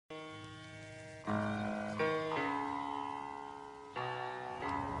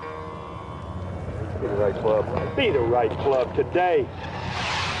right club. Be the right club today.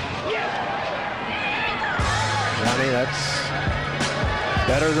 Johnny, that's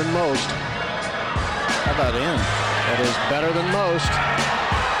better than most. How about in? That is better than most.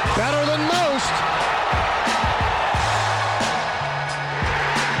 Better than most!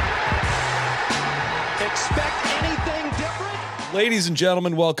 Expect anything different? Ladies and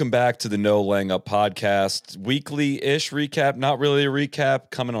gentlemen, welcome back to the No Laying Up Podcast. Weekly-ish recap, not really a recap,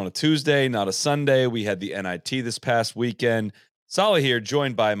 coming on a Tuesday, not a Sunday. We had the NIT this past weekend. Solly here,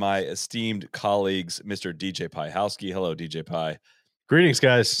 joined by my esteemed colleagues, Mr. DJ Piehowski. Hello, DJ Pie. Greetings,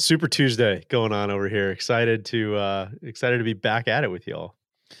 guys. Super Tuesday going on over here. Excited to be back at it with y'all.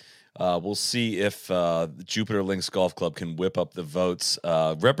 We'll see if Jupiter Links Golf Club can whip up the votes.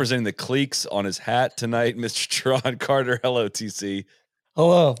 Representing the cliques on his hat tonight, Mr. Tron Carter. Hello, TC.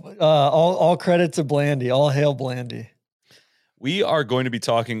 Hello. All credit to Blandy. All hail Blandy. We are going to be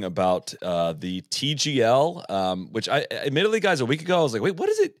talking about the TGL, which I admittedly, guys, a week ago, I was like, wait, what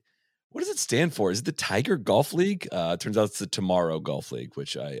is it? What does it stand for? Is it the Tiger Golf League? Turns out it's the Tomorrow Golf League,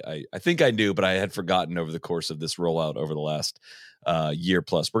 which I think I knew, but I had forgotten over the course of this rollout over the last year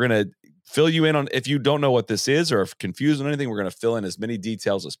plus. We're going to fill you in on, if you don't know what this is or if confused on anything, we're going to fill in as many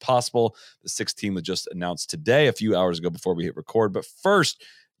details as possible. The 6th team was just announced today, a few hours ago before we hit record. But first,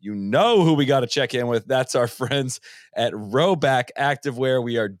 you know who we got to check in with. That's our friends at Rhoback Activewear.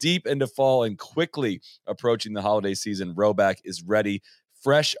 We are deep into fall and quickly approaching the holiday season. Rhoback is ready,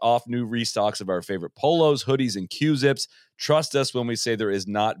 fresh off new restocks of our favorite polos, hoodies, and Q-zips. Trust us when we say there is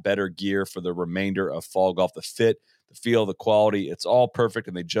not better gear for the remainder of fall golf. The fit, the feel, the quality, it's all perfect.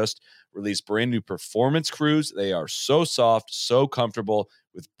 And they just released brand new performance crews. They are so soft, so comfortable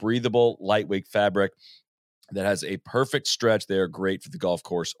with breathable, lightweight fabric that has a perfect stretch. They are great for the golf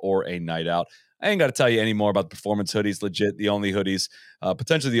course or a night out. I ain't got to tell you any more about the performance hoodies. Legit, the only hoodies,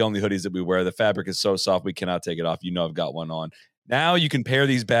 potentially the only hoodies that we wear. The fabric is so soft, we cannot take it off. You know I've got one on. Now you can pair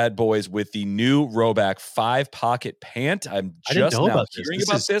these bad boys with the new Rhoback 5-pocket pant. I'm just now hearing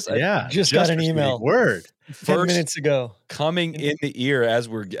about this. Yeah, just got an email. Word. 10 minutes ago. Coming in the ear as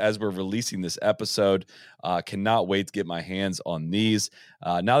we're releasing this episode. Cannot wait to get my hands on these.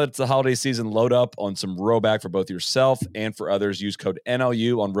 Now that it's the holiday season, load up on some Rhoback for both yourself and for others. Use code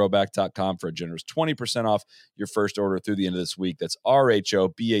NLU on Rhoback.com for a generous 20% off your first order through the end of this week. That's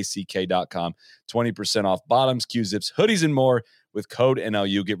RHOBACK.com. 20% off bottoms, Q-zips, hoodies, and more with code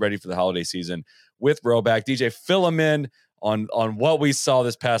NLU. Get ready for the holiday season with Rhoback. DJ, fill them in on what we saw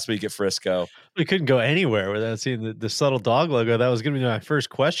this past week at Frisco. We couldn't go anywhere without seeing the subtle dog logo. That was going to be my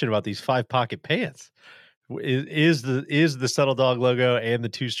first question about these 5-pocket pants. Is the subtle dog logo and the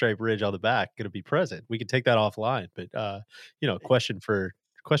 2-stripe ridge on the back going to be present? We could take that offline, but question for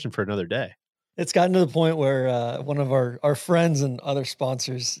another day. It's gotten to the point where one of our friends and other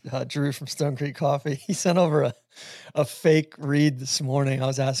sponsors, Drew from Stone Creek Coffee, he sent over a fake read this morning. I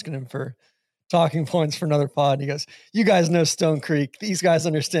was asking him for talking points for another pod. And he goes, "You guys know Stone Creek. These guys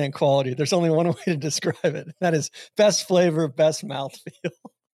understand quality. There's only one way to describe it. That is best flavor, best mouthfeel."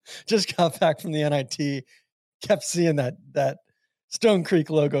 Just got back from the NIT, kept seeing that Stone Creek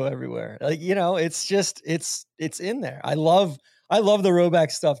logo everywhere. It's in there. I love the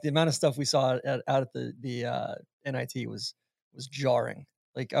Rhoback stuff. The amount of stuff we saw out at the NIT was jarring.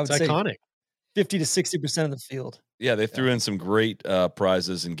 Like I would say iconic. 50 to 60% of the field. Yeah, they threw in some great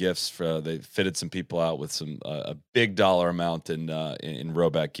prizes and gifts. They fitted some people out with some a big dollar amount in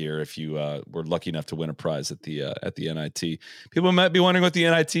Rhoback gear. If you were lucky enough to win a prize at the NIT, people might be wondering what the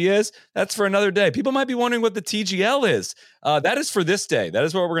NIT is. That's for another day. People might be wondering what the TGL is. That is for this day. That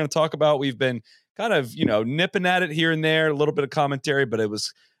is what we're going to talk about. We've been kind of nipping at it here and there, a little bit of commentary, but it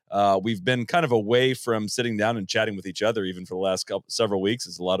was. We've been kind of away from sitting down and chatting with each other even for the last several weeks,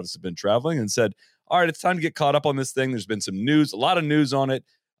 as a lot of us have been traveling, and said, all right, it's time to get caught up on this thing. There's been some news, a lot of news on it,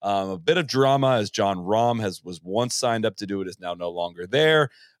 a bit of drama as John Rahm was once signed up to do it, is now no longer there.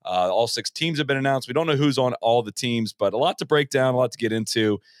 All 6 teams have been announced. We don't know who's on all the teams, but a lot to break down, a lot to get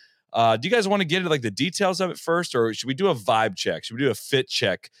into. Do you guys want to get into like the details of it first, or should we do a vibe check? Should we do a fit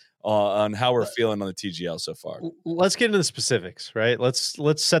check on how we're feeling on the TGL so far? Let's get into the specifics, right? Let's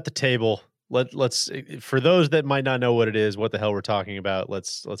set the table. Let's for those that might not know what it is, what the hell we're talking about.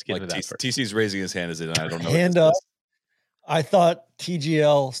 Let's get into that first. TC's raising his hand as it. I don't know. Hand up. I thought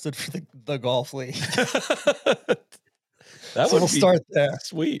TGL stood for the golf league. We'll start there.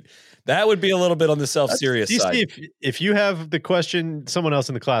 Sweet. That would be a little bit on the self-serious side. If you have the question, someone else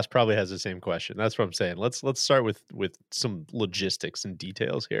in the class probably has the same question. That's what I'm saying. Let's start with some logistics and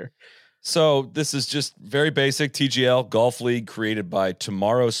details here. So this is just very basic TGL golf league created by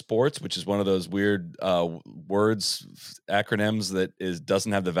Tomorrow Sports, which is one of those weird acronyms that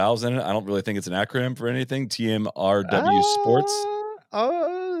doesn't have the vowels in it. I don't really think it's an acronym for anything. TMRW Sports.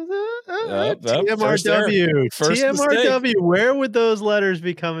 TMRW. First TMRW. mistake. Where would those letters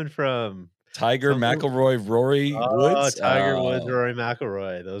be coming from? Tiger, McIlroy, Rory Woods. Tiger Woods, Rory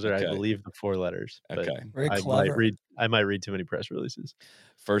McIlroy. Those are, okay. I believe, the 4 letters. But okay. Very I clever. might read too many press releases.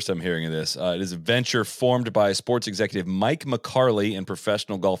 First I'm hearing of this. It is a venture formed by sports executive Mike McCarley and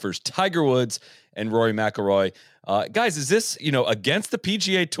professional golfers Tiger Woods and Rory McIlroy. Guys, is this, against the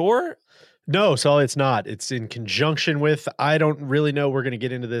PGA Tour? No, Sully, it's not. It's in conjunction with, I don't really know. We're going to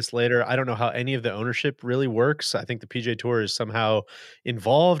get into this later. I don't know how any of the ownership really works. I think the PGA Tour is somehow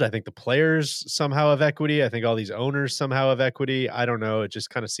involved. I think the players somehow have equity. I think all these owners somehow have equity. I don't know. It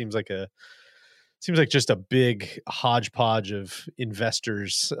just kind of seems like just a big hodgepodge of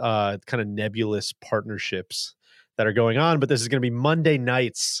investors, kind of nebulous partnerships that are going on. But this is going to be Monday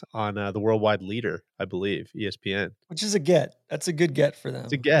nights on the Worldwide Leader, I believe, ESPN. Which is a get. That's a good get for them.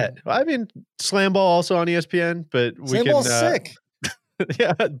 It's a get. I mean, Slam Ball also on ESPN, but Slam Ball's sick.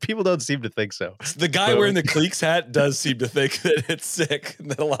 Yeah, people don't seem to think so. The guy wearing the Cleeks hat does seem to think that it's sick and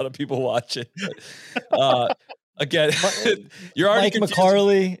that a lot of people watch it. Again, you're already Mike confused.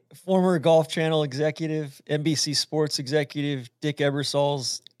 McCarley, former Golf Channel executive, NBC Sports executive, Dick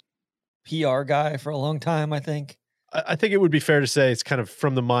Ebersol's PR guy for a long time, I think. I think it would be fair to say it's kind of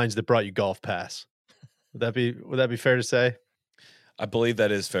from the minds that brought you Golf Pass. Would that be fair to say? I believe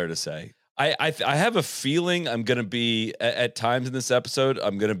that is fair to say. I have a feeling I'm going to be at times in this episode.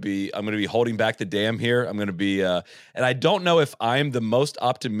 I'm going to be holding back the dam here. I'm going to be, and I don't know if I'm the most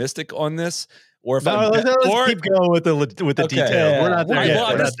optimistic on this, or if let's keep going with the details. Yeah. We're not there yet.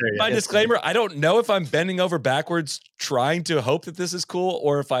 Well, We're not there my yet. disclaimer: I don't know if I'm bending over backwards trying to hope that this is cool,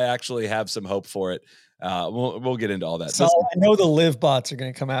 or if I actually have some hope for it. We'll get into all that. So I know the live bots are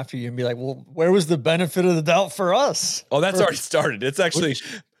going to come after you and be like, well, where was the benefit of the doubt for us? Oh, that's already started. It's actually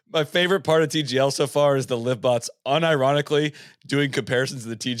my favorite part of TGL so far is the live bots unironically doing comparisons of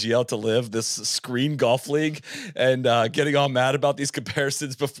the TGL to live, this screen golf league, and getting all mad about these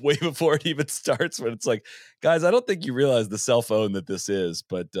comparisons way before it even starts. When it's like, guys, I don't think you realize the cell phone that this is,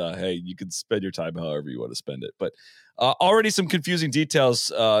 but hey, you can spend your time however you want to spend it. But already some confusing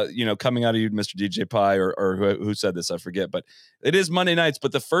details, coming out of you, Mr. DJ Pie, or who said this, I forget. But it is Monday nights,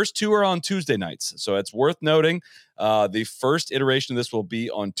 but the first 2 are on Tuesday nights. So it's worth noting. The first iteration of this will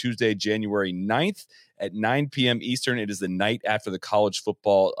be on Tuesday, January 9th at 9 p.m. Eastern. It is the night after the college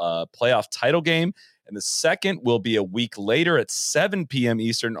football playoff title game. And the second will be a week later at 7 p.m.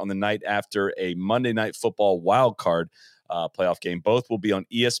 Eastern on the night after a Monday Night Football wild card playoff game. Both will be on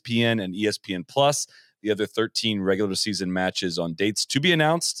ESPN and ESPN Plus. The other 13 regular season matches on dates to be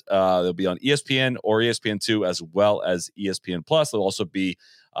announced. They'll be on ESPN or ESPN2 as well as ESPN Plus. There'll also be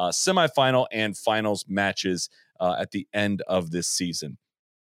semifinal and finals matches at the end of this season.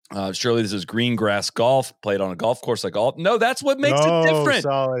 Surely this is green grass golf played on a golf course like all. No, that's what makes it different.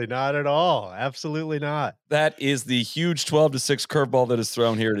 Sorry, not at all. Absolutely not. That is the huge 12-6 curveball that is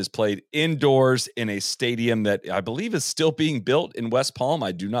thrown here. It is played indoors in a stadium that I believe is still being built in West Palm.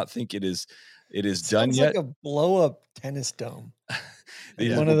 I do not think it is done yet. It's like a blow-up tennis dome.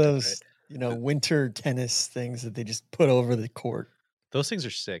 Like one of those, winter tennis things that they just put over the court. Those things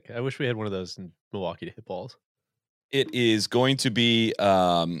are sick. I wish we had one of those in Milwaukee to hit balls. It is going to be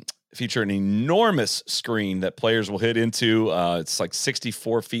feature an enormous screen that players will hit into. It's like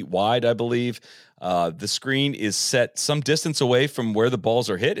 64 feet wide, I believe. The screen is set some distance away from where the balls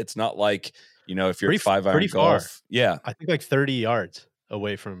are hit. It's not like, if you're 5-iron golf. Far. Yeah. I think like 30 yards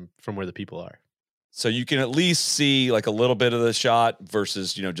away from where the people are. So you can at least see like a little bit of the shot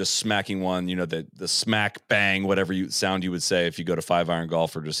versus, just smacking one, the smack bang, whatever sound you would say if you go to 5-iron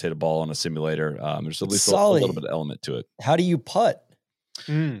golf or just hit a ball on a simulator. There's at least a little bit of element to it. How do you putt?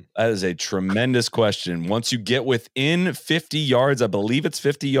 That is a tremendous question. Once you get within 50 yards, I believe it's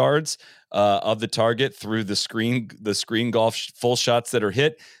 50 yards of the target through the screen golf full shots that are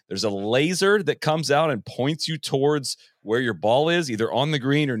hit, there's a laser that comes out and points you towards where your ball is, either on the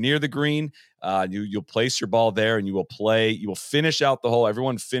green or near the green. You'll place your ball there and you will play. You will finish out the hole.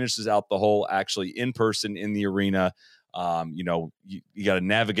 Everyone finishes out the hole actually in person in the arena. You got to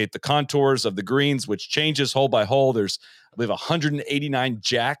navigate the contours of the greens, which changes hole by hole. There's, I believe, 189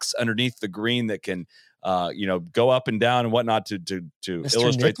 jacks underneath the green that can, go up and down and whatnot to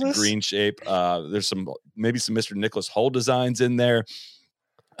illustrate the green shape. There's maybe some Mr. Nicholas hole designs in there.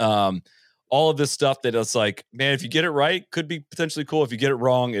 All of this stuff that it's like, man, if you get it right, could be potentially cool. If you get it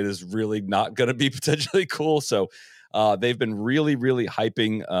wrong, it is really not going to be potentially cool. So They've been really, really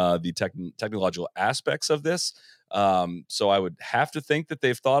hyping the technological aspects of this. So I would have to think that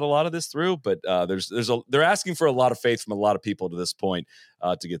they've thought a lot of this through, but they're asking for a lot of faith from a lot of people to this point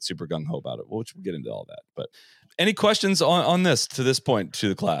to get super gung ho about it, which we'll get into all that. But any questions on this to this point to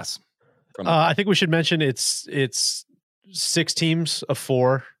the class? I think we should mention it's 6 teams of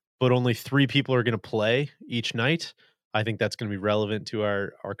 4, but only 3 people are going to play each night. I think that's going to be relevant to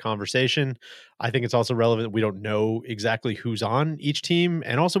our conversation. I think it's also relevant. We don't know exactly who's on each team.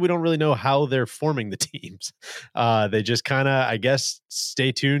 And also we don't really know how they're forming the teams. They just kind of, I guess,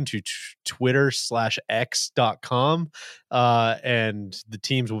 stay tuned to Twitter/X.com. And the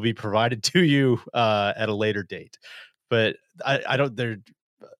teams will be provided to you at a later date. But there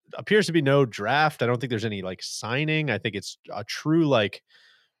appears to be no draft. I don't think there's any like signing. I think it's a true like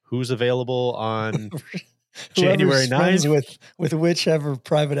who's available on January 9th with whichever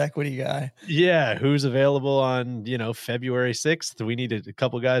private equity guy. Yeah, who's available on, February 6th. We need a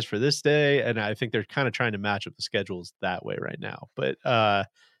couple guys for this day. And I think they're kind of trying to match up the schedules that way right now. But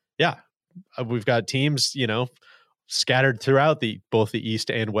we've got teams, scattered throughout both the East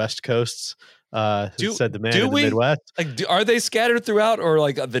and West coasts. Said the man in the Midwest. Are they scattered throughout, or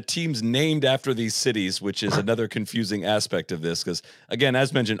like the teams named after these cities, which is another confusing aspect of this? Because again,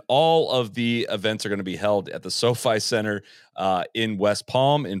 as mentioned, all of the events are going to be held at the SoFi Center in West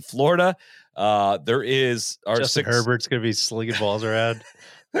Palm in Florida. There is Justin Herbert's going to be slinging balls around.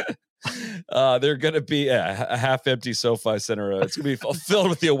 They're going to be a half-empty SoFi Center. It's going to be filled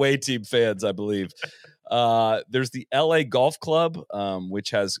with the away team fans, I believe. There's the LA Golf Club, which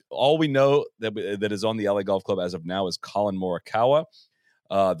has all we know that is on the LA Golf Club as of now is Colin Morikawa.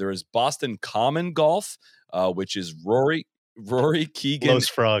 There is Boston Common Golf, which is Rory Keegan, Los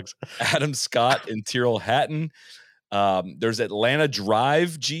Frogs, Adam Scott, and Tyrrell Hatton. There's Atlanta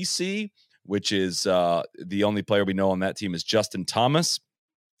Drive GC, which is the only player we know on that team is Justin Thomas.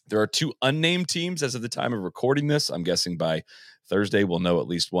 There are 2 unnamed teams as of the time of recording this. I'm guessing by Thursday we'll know at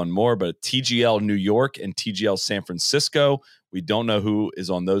least one more, but TGL New York and TGL San Francisco. We don't know who is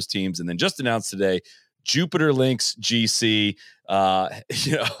on those teams. And then just announced today, Jupiter Links GC,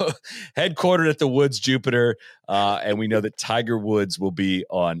 headquartered at the Woods Jupiter. And we know that Tiger Woods will be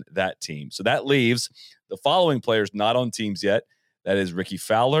on that team. So that leaves the following players not on teams yet. That is Ricky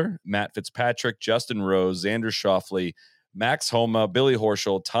Fowler, Matt Fitzpatrick, Justin Rose, Xander Schauffele, Max Homa, Billy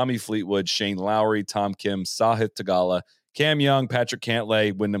Horschel, Tommy Fleetwood, Shane Lowry, Tom Kim, Sahith Tagala, Cam Young, Patrick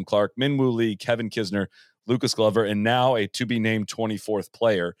Cantlay, Wyndham Clark, Minwoo Lee, Kevin Kisner, Lucas Glover, and now a to-be-named 24th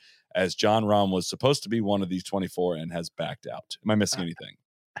player, as John Rahm was supposed to be one of these 24 and has backed out. Am I missing anything?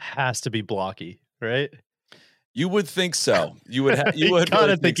 Has to be Blocky, right? You would think so. You would kind of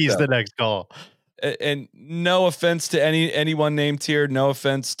really think he's the next call. And no offense to anyone named here. No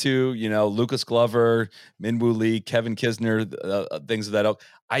offense to, Lucas Glover, Minwoo Lee, Kevin Kisner, things of that ilk.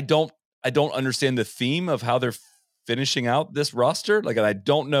 I don't understand the theme of how they're finishing out this roster. Like, I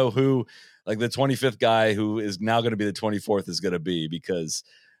don't know who, like, the 25th guy who is now going to be the 24th is going to be, because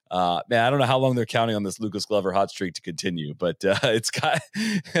man, I don't know how long they're counting on this Lucas Glover hot streak to continue, but it's got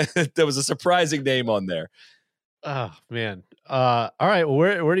there was a surprising name on there. Oh man. All right. Well,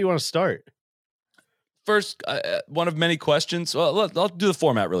 where do you want to start? First, one of many questions. Well, I'll do the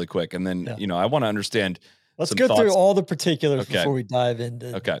format really quick, and then I want to understand. Let's go through all the particulars before we dive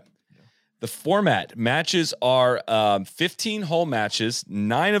into. Okay. The format matches are 15-hole matches.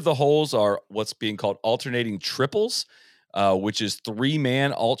 9 of the holes are what's being called alternating triples, which is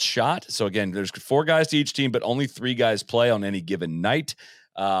 3-man alt shot. So again, there's 4 guys to each team, but only 3 guys play on any given night.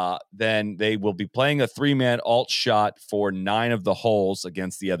 Then they will be playing a 3-man alt shot for 9 of the holes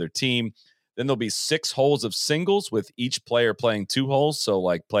against the other team. Then there'll be 6 holes of singles with each player playing 2 holes. So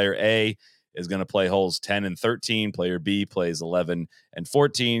like player A is going to play holes 10 and 13. Player B plays 11 and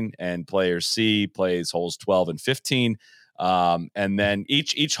 14. And player C plays holes 12 and 15. And then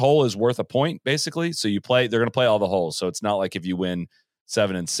each hole is worth a point, basically. So they're going to play all the holes. So it's not like if you win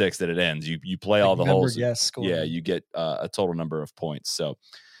 7 and 6 that it ends. You play all the holes. Yeah, you get a total number of points. So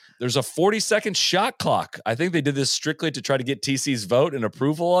there's a 40-second shot clock. I think they did this strictly to try to get TC's vote and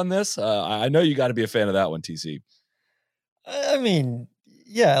approval on this. I know you got to be a fan of that one, TC. I mean,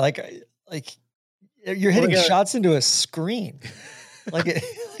 yeah, like you're hitting shots into a screen. like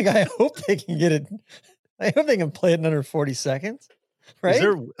I hope they can get it. I hope they can play it in under 40 seconds. Right?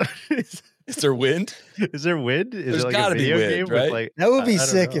 Is there wind? Is there wind? There's got to be wind, right? That would be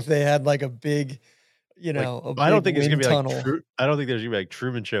sick if they had like a big. I don't think it's gonna be like I don't think there's gonna be like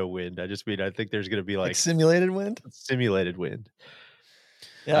Truman Show wind. I think there's gonna be like simulated wind. Simulated wind.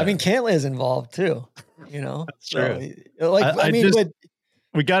 Yeah, I mean Cantlay is involved too. That's true. But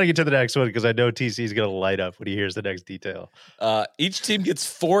We got to get to the next one because I know TC is going to light up when he hears the next detail. Each team gets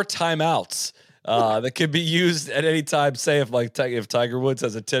 4 timeouts that can be used at any time. Say if Tiger Woods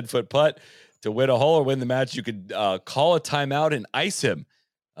has a 10-foot putt to win a hole or win the match, you could call a timeout and ice him.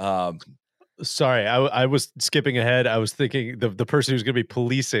 Sorry, I was skipping ahead. I was thinking the person who's going to be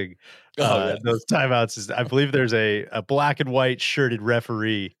policing those timeouts is, I believe there's a black and white shirted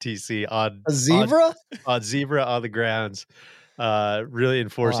referee, TC, on A zebra? on zebra on the grounds, really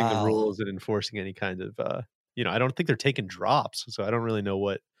enforcing the rules and enforcing any kind of, I don't think they're taking drops. So I don't really know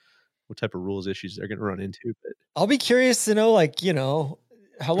what type of rules issues they're going to run into. But I'll be curious to know,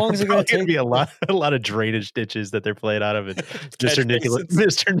 how long is it going to take? Be a lot of drainage ditches that they're playing out of it.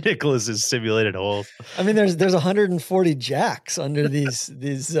 Mr. Nicholas's simulated holes. I mean, there's 140 jacks under these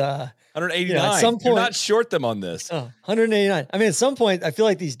 189. at some point, you're not short them on this. 189. I mean, at some point, I feel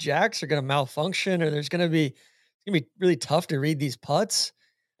like these jacks are going to malfunction, or it's going to be really tough to read these putts.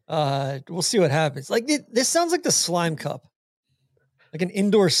 We'll see what happens. This sounds like the slime cup, like an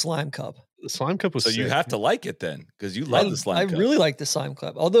indoor slime cup. The slime cup was so sick. You have to like it then, because you love the slime cup. I really like the slime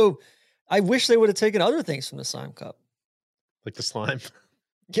cup. Although I wish they would have taken other things from the slime cup. Like the slime.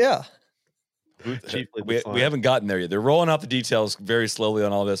 Yeah. We haven't gotten there yet. They're rolling out the details very slowly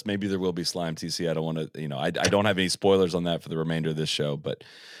on all this. Maybe there will be slime, TC. I don't want to, I don't have any spoilers on that for the remainder of this show, but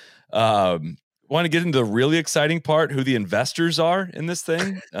want to get into the really exciting part, who the investors are in this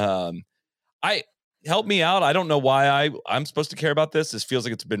thing. Help me out. I don't know why I'm supposed to care about this. This feels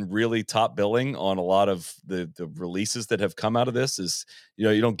like it's been really top billing on a lot of the releases that have come out of this. Is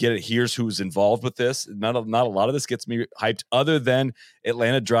you don't get it. Here's who's involved with this. Not a lot of this gets me hyped. Other than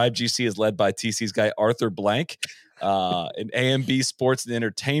Atlanta Drive GC is led by TC's guy Arthur Blank, and AMB Sports and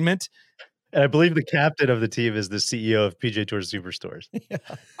Entertainment. And I believe the captain of the team is the CEO of PGA Tour Superstores. Yeah.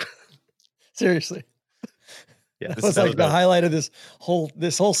 Seriously. Yeah, that was the highlight of this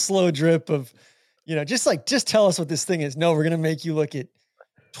whole slow drip of. Just tell us what this thing is. No, we're going to make you look at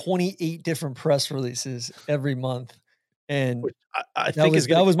 28 different press releases every month. And I think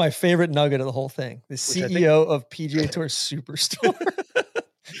that was my favorite nugget of the whole thing. The CEO of PGA Tour Superstore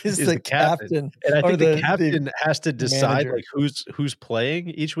is the captain. And I think the captain has to decide who's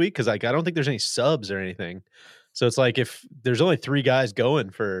playing each week. Cause I don't think there's any subs or anything. So it's like, if there's only 3 guys going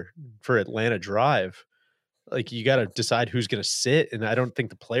for Atlanta Drive, you got to decide who's going to sit, and I don't think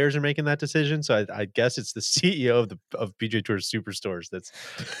the players are making that decision. So I guess it's the CEO of PGA Tour Superstores.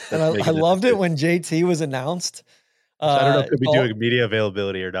 And I loved it when JT was announced. I don't know if he'll be doing media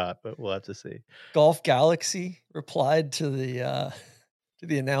availability or not, but we'll have to see. Golf Galaxy replied to the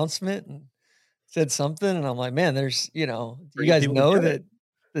announcement and said something, and I'm like, man, there's you guys know that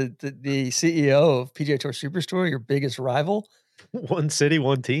the CEO of PGA Tour Superstore, your biggest rival, one city,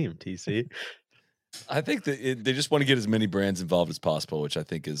 one team, TC. I think that they just want to get as many brands involved as possible, which I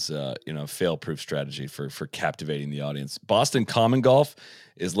think is a fail-proof strategy for captivating the audience. Boston Common Golf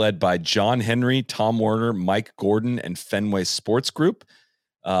is led by John Henry, Tom Werner, Mike Gordon, and Fenway Sports Group.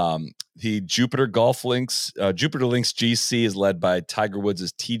 The Jupiter Links GC is led by Tiger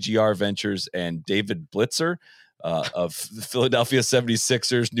Woods' TGR Ventures and David Blitzer of the Philadelphia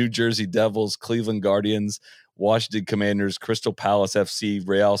 76ers, New Jersey Devils, Cleveland Guardians, Washington Commanders, Crystal Palace FC,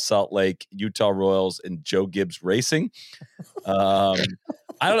 Real Salt Lake, Utah Royals, and Joe Gibbs Racing. I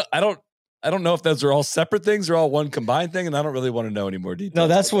don't know if those are all separate things or all one combined thing, and I don't really want to know any more details. No,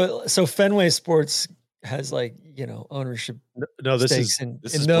 that's what. So Fenway Sports has ownership. No, this is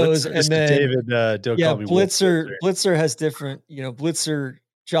those, and then David. Blitzer has different. Blitzer.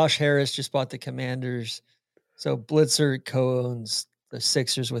 Josh Harris just bought the Commanders, so Blitzer co-owns the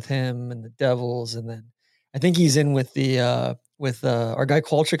Sixers with him and the Devils, and then I think he's in with our guy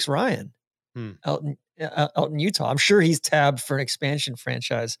Qualtrics Ryan out in Utah. I'm sure he's tabbed for an expansion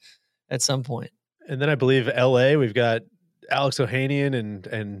franchise at some point. And then I believe LA, we've got Alex Ohanian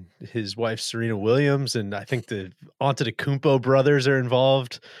and his wife Serena Williams, and I think the Antetokounmpo brothers are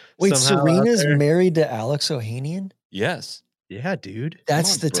involved. Wait, Serena's married to Alex Ohanian? Yes. Yeah, dude.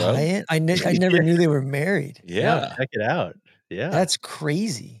 That's the tie-in. I never knew they were married. Yeah, check it out. Yeah, that's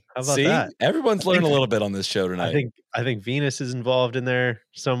crazy. How about that? Everyone's learning a little bit on this show tonight. I think Venus is involved in there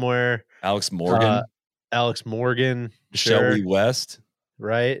somewhere. Alex Morgan, Shelby West,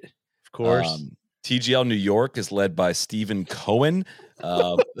 right? Of course. TGL New York is led by Stephen Cohen,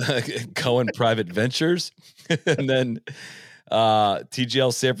 Cohen Private Ventures, and then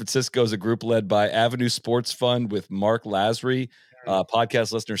TGL San Francisco is a group led by Avenue Sports Fund with Mark Lasry,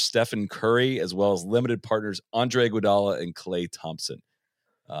 podcast listener Stephen Curry, as well as limited partners Andre Iguodala and Klay Thompson.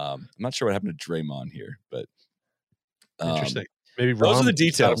 I'm not sure what happened to Draymond here, but interesting. Maybe those are the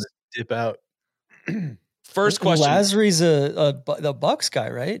details. Dip out. First question. Lasry's the Bucks guy,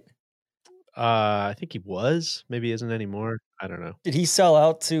 right? I think he was. Maybe he isn't anymore. I don't know. Did he sell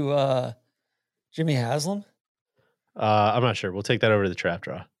out to Jimmy Haslam? I'm not sure. We'll take that over to the trap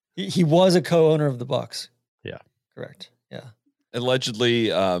draw. He was a co-owner of the Bucks. Yeah. Correct. Yeah.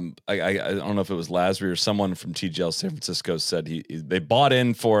 Allegedly, I don't know if it was Lasry or someone from TGL San Francisco said they bought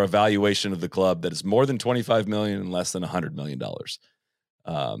in for a valuation of the club that is more than $25 million and less than $100 million.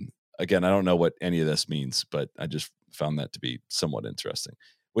 Again, I don't know what any of this means, but I just found that to be somewhat interesting.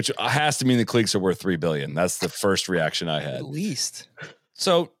 Which has to mean the Cliques are worth $3 billion. That's the first reaction I had. At least.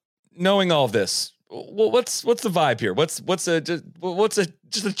 So, knowing all of this, what's the vibe here? What's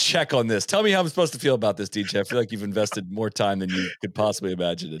just a check on this? Tell me how I'm supposed to feel about this, DJ. I feel like you've invested more time than you could possibly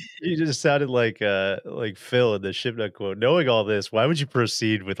imagine. You just sounded like Phil in the Shipnut quote. Knowing all this, why would you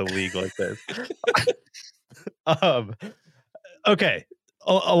proceed with a league like this? Okay,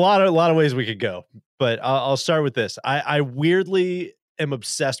 a lot of ways we could go, but I'll start with this. I weirdly am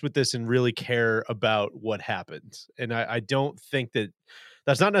obsessed with this and really care about what happens, and I don't think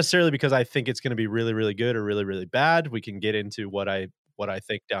that's not necessarily because I think it's going to be really, really good or really, really bad. We can get into what I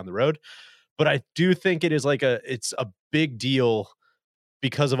think down the road, but I do think it is it's a big deal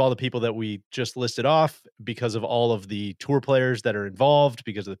because of all the people that we just listed off, because of all of the tour players that are involved,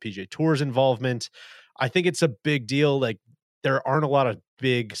 because of the PGA Tour's involvement. I think it's a big deal. Like, there aren't a lot of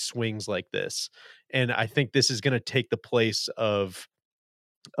big swings like this, and I think this is going to take the place of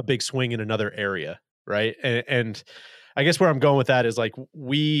a big swing in another area, right? And I guess where I'm going with that is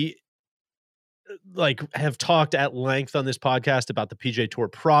we have talked at length on this podcast about the PGA Tour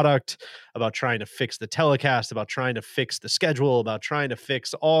product, about trying to fix the telecast, about trying to fix the schedule, about trying to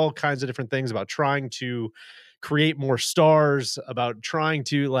fix all kinds of different things, about trying to create more stars, about trying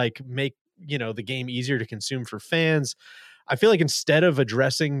to make, the game easier to consume for fans. I feel like instead of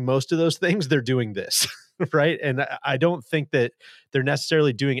addressing most of those things, they're doing this, right? And I don't think that they're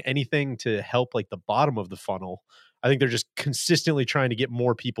necessarily doing anything to help the bottom of the funnel. I think they're just consistently trying to get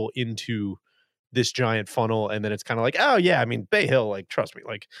more people into this giant funnel. And then it's kind of oh yeah, I mean, Bay Hill, trust me,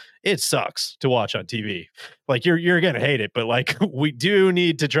 it sucks to watch on TV. You're going to hate it, but we do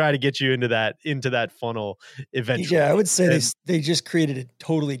need to try to get you into that funnel eventually. Yeah, I would say they just created a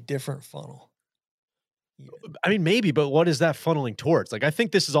totally different funnel. I mean, maybe, but what is that funneling towards? I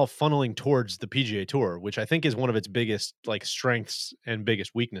think this is all funneling towards the PGA Tour, which I think is one of its biggest strengths and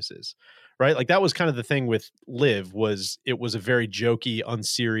biggest weaknesses, right? That was kind of the thing with Live, was it was a very jokey,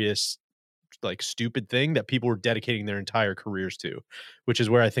 unserious, stupid thing that people were dedicating their entire careers to, which is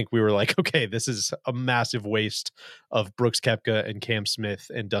where I think we were okay, this is a massive waste of Brooks Koepka and Cam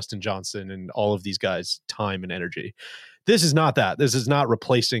Smith and Dustin Johnson and all of these guys' time and energy. This is not that. This is not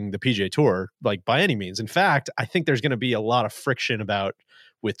replacing the PGA Tour by any means. In fact, I think there's going to be a lot of friction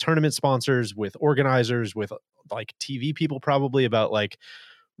with tournament sponsors, with organizers, with TV people, probably about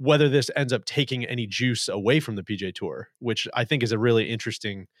whether this ends up taking any juice away from the PGA Tour, which I think is a really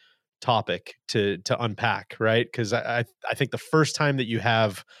interesting topic to unpack, right? Because I think the first time that you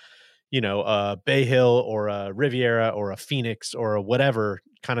have a Bay Hill or a Riviera or a Phoenix or a whatever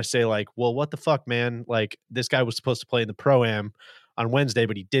kind of say well, what the fuck, man? This guy was supposed to play in the Pro-Am on Wednesday,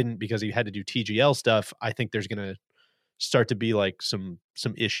 but he didn't because he had to do TGL stuff. I think there's going to start to be some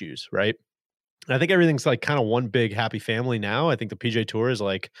issues, right? And I think everything's kind of one big happy family now. I think the PGA Tour is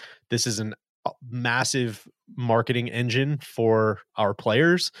this is a massive marketing engine for our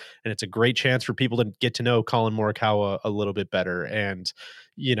players, and it's a great chance for people to get to know Colin Morikawa a little bit better, and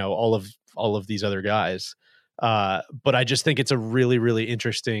all of these other guys. But I just think it's a really, really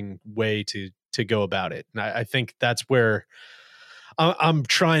interesting way to go about it, and I think that's where I'm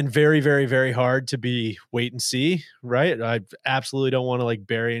trying very, very, very hard to be wait and see. Right? I absolutely don't want to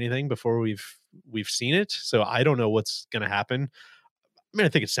bury anything before we've seen it, so I don't know what's going to happen. I mean, I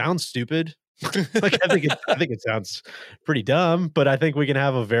think it sounds stupid. I think it sounds pretty dumb, but I think we can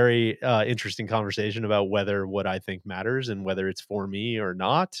have a very interesting conversation about whether what I think matters and whether it's for me or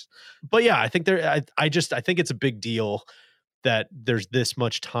not. But yeah, I think I think it's a big deal that there's this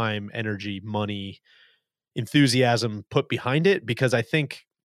much time, energy, money, enthusiasm put behind it, because I think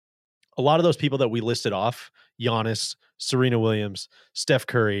a lot of those people that we listed off, Giannis, Serena Williams, Steph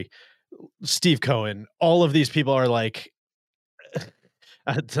Curry, Steve Cohen, all of these people are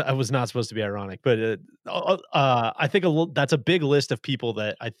I was not supposed to be ironic, but I think that's a big list of people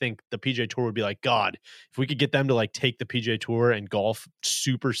that I think the PGA Tour would be God, if we could get them to take the PGA Tour and golf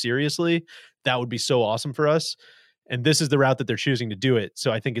super seriously, that would be so awesome for us. And this is the route that they're choosing to do it.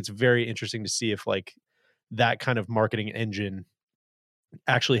 So I think it's very interesting to see if that kind of marketing engine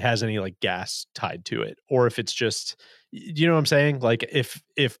actually has any gas tied to it, or if it's just, you know what I'm saying? Like if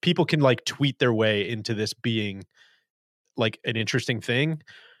people can like tweet their way into this being like an interesting thing,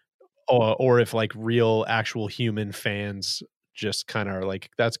 or if like real actual human fans just kind of are like,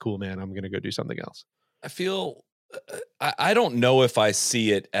 that's cool, man, I'm gonna go do something else. I feel I don't know if I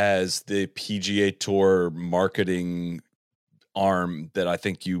see it as the PGA Tour marketing arm that I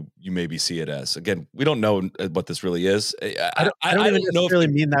think you maybe see it as. Again, we don't know what this really is. I don't even know necessarily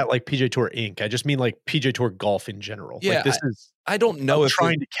mean that like PGA Tour Inc. I just mean like PGA Tour golf in general. Yeah, like this is. I don't know I'm if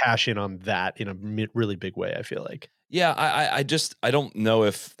trying to cash in on that in a really big way. I feel like. Yeah, I don't know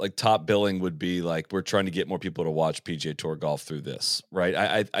if like top billing would be like we're trying to get more people to watch PGA Tour golf through this,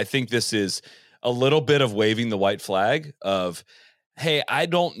 right? I think this is a little bit of waving the white flag of, hey, I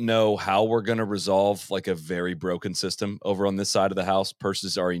don't know how we're going to resolve like a very broken system over on this side of the house.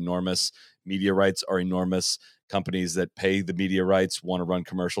 Purses are enormous, media rights are enormous. Companies that pay the media rights want to run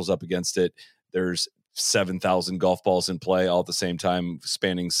commercials up against it. There's 7,000 golf balls in play all at the same time,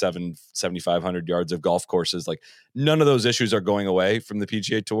 spanning 7,500 yards of golf courses. Like none of those issues are going away from the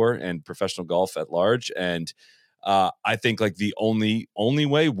PGA Tour and professional golf at large. And I think like the only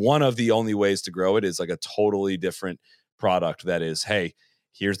way, one of the only ways to grow it is like a totally different product that is, hey,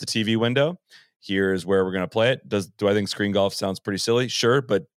 here's the TV window. Here's where we're going to play it. Do I think screen golf sounds pretty silly? Sure.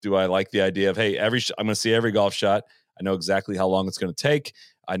 But do I like the idea of, hey, I'm going to see every golf shot. I know exactly how long it's going to take.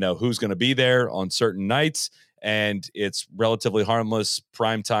 I know who's going to be there on certain nights, and it's relatively harmless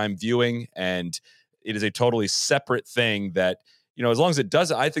primetime viewing. And it is a totally separate thing that, you know, as long as it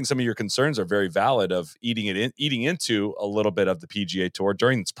doesn't, I think some of your concerns are very valid of eating into a little bit of the PGA Tour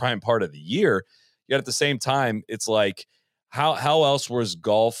during its prime part of the year. Yet at the same time, it's like, how else was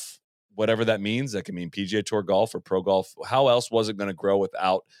golf, whatever that means, that can mean PGA Tour golf or pro golf, how else was it going to grow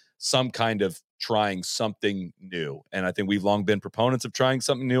without some kind of trying something new? And I think we've long been proponents of trying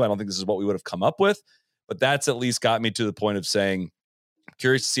something new. I don't think this is what we would have come up with, but that's at least got me to the point of saying, I'm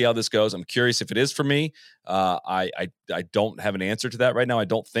curious to see how this goes. I'm curious if it is for me. I don't have an answer to that right now. I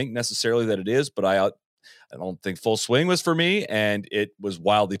don't think necessarily that it is, but I don't think Full Swing was for me, and it was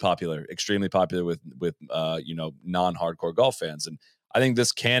wildly popular, extremely popular with you know, non-hardcore golf fans. And I think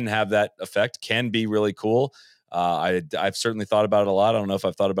this can have that effect, can be really cool. I've certainly thought about it a lot. I don't know if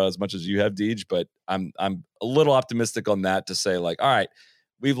I've thought about it as much as you have, Deej, but I'm a little optimistic on that to say like, all right,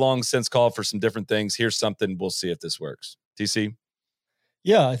 we've long since called for some different things. Here's something. We'll see if this works. TC?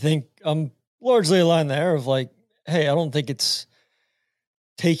 Yeah, I think I'm largely aligned there of like, hey, I don't think it's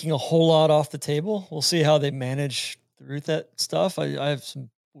taking a whole lot off the table. We'll see how they manage through that stuff. I have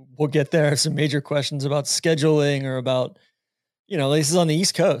we'll get there, some major questions about scheduling or about, you know, this is on the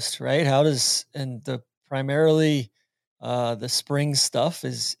East Coast, right? How does, and the primarily the spring stuff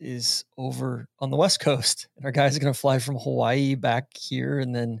is over on the West Coast, and our guys are going to fly from Hawaii back here.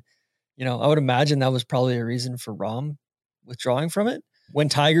 And then, you know, I would imagine that was probably a reason for Rahm withdrawing from it. When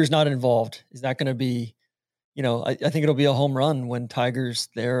Tiger's not involved, is that going to be, you know, I think it'll be a home run when Tiger's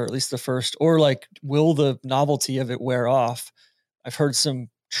there, or at least the first, or like, will the novelty of it wear off? I've heard some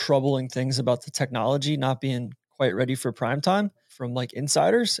troubling things about the technology not being quite ready for prime time from like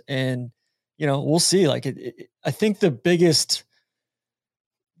insiders. And, you know, we'll see. Like, I think the biggest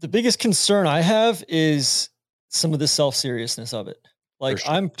concern I have is some of the self-seriousness of it. Like,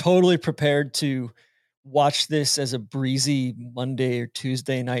 sure. I'm totally prepared to watch this as a breezy Monday or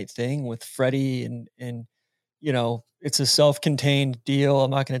Tuesday night thing with Freddie, and, you know, it's a self-contained deal.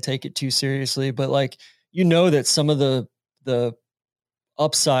 I'm not going to take it too seriously, but like, you know, that some of the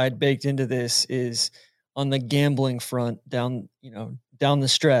upside baked into this is on the gambling front down the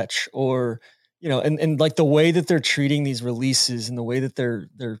stretch, or, you know, and like the way that they're treating these releases and the way that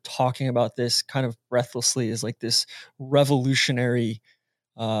they're talking about this kind of breathlessly is like this revolutionary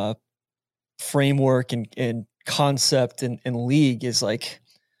framework and concept and league is like,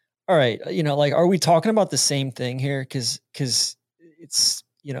 all right, you know, like, are we talking about the same thing here? Cause it's,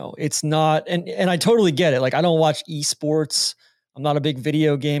 you know, it's not, and I totally get it. Like, I don't watch esports. I'm not a big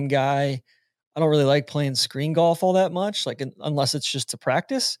video game guy. I don't really like playing screen golf all that much, like, unless it's just to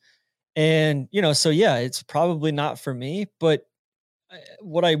practice. And, you know, so yeah, it's probably not for me, but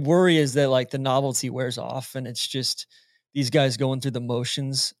what I worry is that like the novelty wears off, and it's just these guys going through the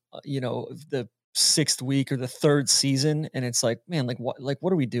motions, you know, the 6th week or the 3rd season. And it's like, man, like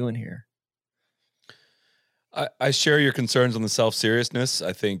what are we doing here? I share your concerns on the self-seriousness.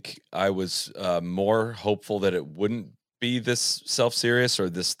 I think I was more hopeful that it wouldn't be this self-serious, or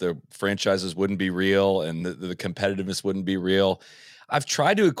the franchises wouldn't be real, and the competitiveness wouldn't be real. I've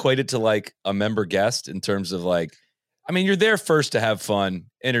tried to equate it to like a member guest in terms of like, I mean, you're there first to have fun,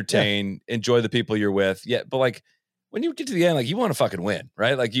 entertain, enjoy the people you're with. Yeah. But like, when you get to the end, like you want to fucking win,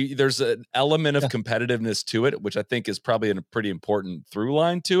 right? Like there's an element of competitiveness to it, which I think is probably a pretty important through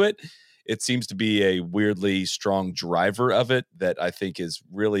line to it. It seems to be a weirdly strong driver of it that I think is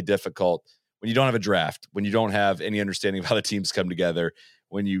really difficult when you don't have a draft, when you don't have any understanding of how the teams come together,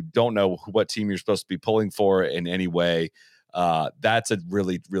 when you don't know what team you're supposed to be pulling for in any way. That's a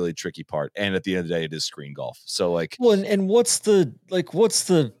really, really tricky part. And at the end of the day, it is screen golf. So like, well, and what's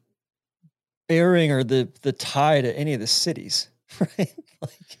the bearing or the tie to any of the cities, right?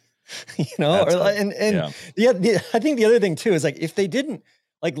 Like, or I think the other thing too is like, if they didn't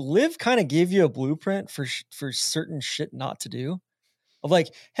like Live kind of gave you a blueprint for certain shit not to do, of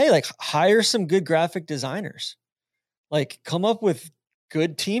like, hey, like hire some good graphic designers, like come up with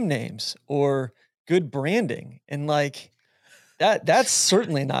good team names or good branding, and like that's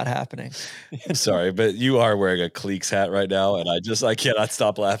certainly not happening. I'm sorry, but you are wearing a Cleeks hat right now, and I cannot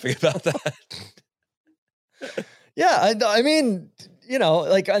stop laughing about that. Yeah, I mean,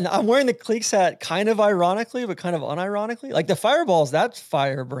 like I'm wearing the Cleeks hat kind of ironically, but kind of unironically. Like the Fireballs, that's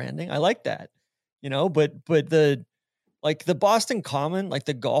fire branding. I like that, but the like the Boston Common, like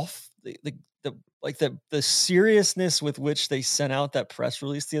the golf, the seriousness with which they sent out that press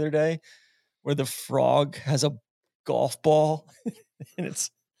release the other day, where the frog has a golf ball and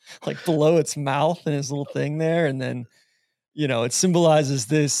it's like below its mouth and his little thing there, and then it symbolizes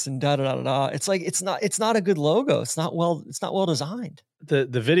this and da da da da. It's like it's not a good logo. It's not well designed. The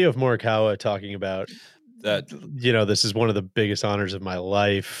video of Morikawa talking about that, this is one of the biggest honors of my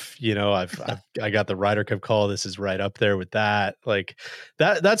life. I got the Ryder Cup call. This is right up there with that. Like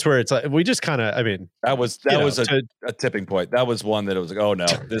that's where it's like, we just kind of, I mean, that was a tipping point. That was one that it was like, oh no,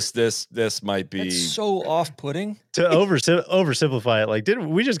 this might be so off-putting. To oversimplify it. Like,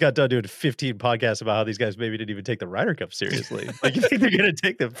 we just got done doing 15 podcasts about how these guys maybe didn't even take the Ryder Cup seriously. Like, you think they're going to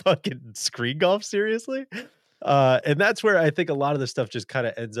take the fucking screen golf seriously? And that's where I think a lot of this stuff just kind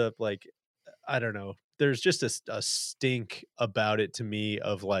of ends up like, I don't know. There's just a stink about it to me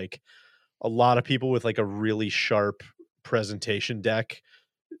of like a lot of people with like a really sharp presentation deck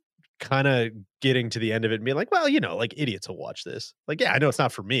kind of getting to the end of it and being like, well, like idiots will watch this. Like, yeah, I know it's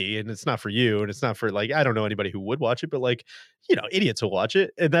not for me and it's not for you and it's not for like, I don't know anybody who would watch it, but like, idiots will watch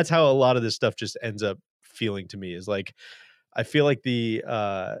it. And that's how a lot of this stuff just ends up feeling to me, is like, I feel like the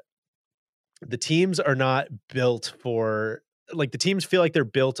teams are not built for, like, the teams feel like they're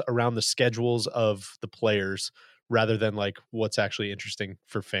built around the schedules of the players rather than like what's actually interesting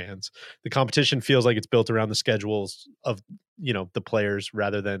for fans. The competition feels like it's built around the schedules of, the players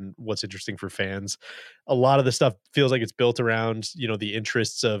rather than what's interesting for fans. A lot of the stuff feels like it's built around, the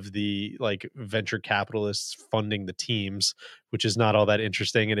interests of the like venture capitalists funding the teams, which is not all that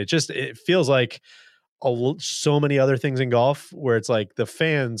interesting. And it feels like so many other things in golf where it's like the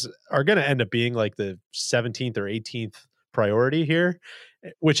fans are going to end up being like the 17th or 18th priority here,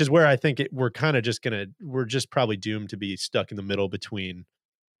 which is where I think we're just probably doomed to be stuck in the middle between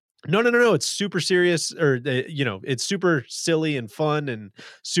no, it's super serious, or it's super silly and fun and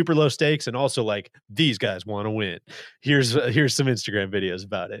super low stakes, and also like these guys want to win. Here's some Instagram videos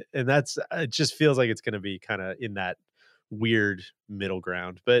about it, and it just feels like it's going to be kind of in that weird middle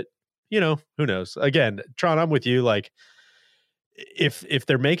ground. But who knows? Again, Tron, I'm with you. Like, if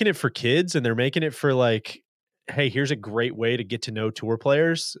they're making it for kids and they're making it for like, hey, here's a great way to get to know tour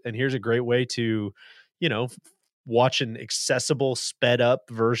players, and here's a great way to, watch an accessible, sped up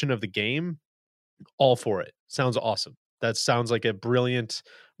version of the game, all for it. Sounds awesome. That sounds like a brilliant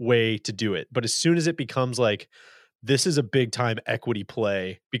way to do it. But as soon as it becomes like, this is a big time equity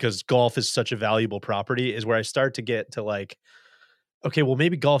play because golf is such a valuable property, is where I start to get to like, okay, well,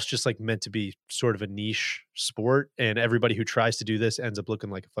 maybe golf's just like meant to be sort of a niche sport, and everybody who tries to do this ends up looking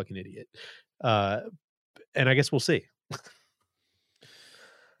like a fucking idiot. And I guess we'll see.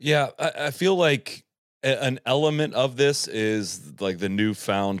 Yeah, I feel like an element of this is like the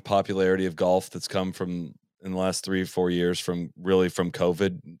newfound popularity of golf that's come from in the last 3 or 4 years from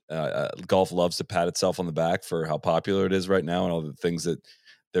COVID. Golf loves to pat itself on the back for how popular it is right now and all the things that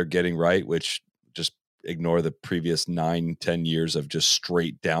they're getting right, which just ignore the previous 9-10 years of just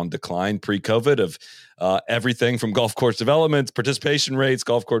straight down decline pre-COVID of everything from golf course developments, participation rates,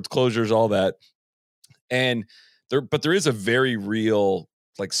 golf course closures, all that. And there is a very real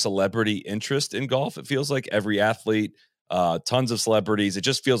like celebrity interest in golf. It feels like every athlete, tons of celebrities. It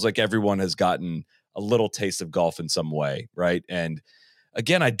just feels like everyone has gotten a little taste of golf in some way, right? And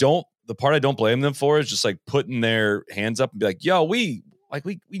again, the part I don't blame them for is just like putting their hands up and be like, yo, we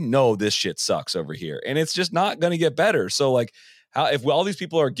know this shit sucks over here, and it's just not going to get better. So like, if all these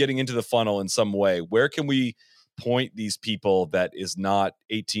people are getting into the funnel in some way, where can we point these people that is not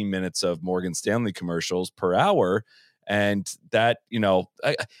 18 minutes of Morgan Stanley commercials per hour. And that,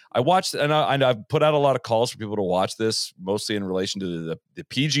 I watched, and I've put out a lot of calls for people to watch this, mostly in relation to the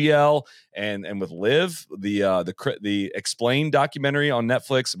PGL and with Live, the Explained documentary on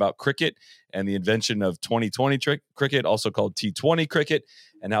Netflix about cricket and the invention of 2020 cricket, also called T20 cricket,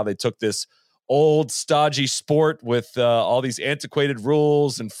 and how they took this old stodgy sport with all these antiquated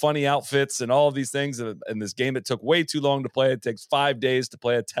rules and funny outfits and all of these things, and this game that took way too long to play. It takes 5 days to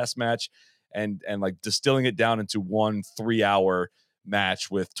play a test match. And like distilling it down into 1 3-hour match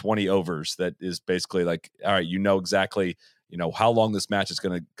with 20 overs that is basically like, all right, exactly, how long this match is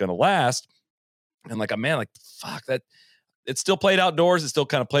gonna last. And like, fuck that. It's still played outdoors. It's still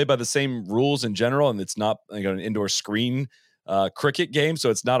kind of played by the same rules in general, and it's not an indoor screen cricket game, so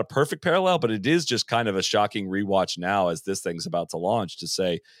it's not a perfect parallel, but it is just kind of a shocking rewatch now as this thing's about to launch, to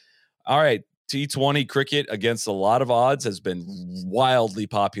say, all right, T20 cricket against a lot of odds has been wildly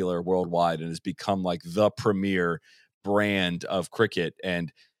popular worldwide and has become like the premier brand of cricket.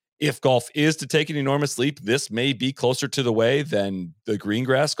 And if golf is to take an enormous leap, this may be closer to the way than the green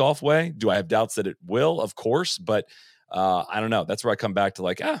grass golf way. Do I have doubts that it will? Of course, but I don't know. That's where I come back to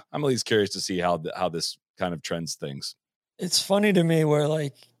like, I'm at least curious to see how this kind of trends things. It's funny to me where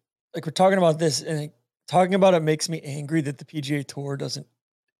like we're talking about this, and talking about it makes me angry that the PGA Tour doesn't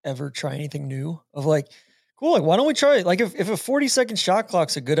ever try anything new. Of like, cool, like why don't we try it? Like if a 40-second shot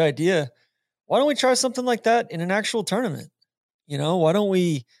clock's a good idea, why don't we try something like that in an actual tournament? Why don't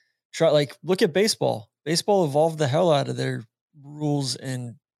we try, like, look at baseball. Baseball evolved the hell out of their rules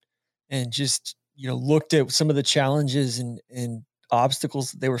and just, looked at some of the challenges and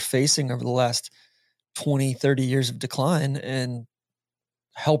obstacles that they were facing over the last 20, 30 years of decline and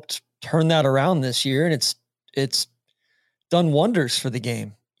helped turn that around this year. And it's done wonders for the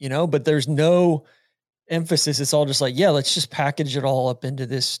game. But there's no emphasis. It's all just like, yeah, let's just package it all up into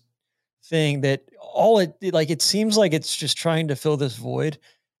this thing that it seems like it's just trying to fill this void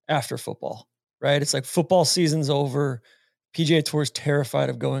after football, right? It's like football season's over. PGA Tour's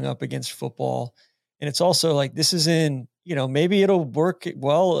terrified of going up against football. And it's also like, this is in, maybe it'll work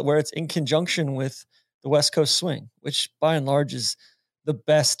well where it's in conjunction with the West Coast swing, which by and large is the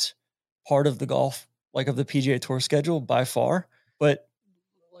best part of the golf, like of the PGA Tour schedule by far. But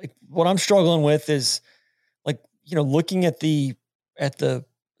like what I'm struggling with is like, looking at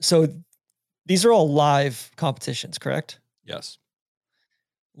so these are all live competitions, correct? Yes.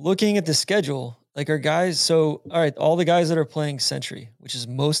 Looking at the schedule, like our guys, so all right, all the guys that are playing Century, which is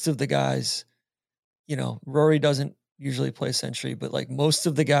most of the guys, Rory doesn't usually play Century, but like most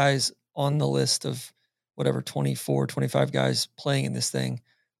of the guys on the list of whatever 24, 25 guys playing in this thing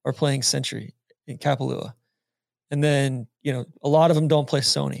are playing Century in Kapalua. And then, a lot of them don't play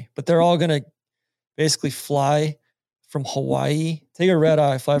Sony, but they're all going to basically fly from Hawaii, take a red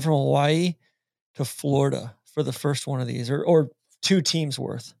eye, fly from Hawaii to Florida for the first one of these, or 2 teams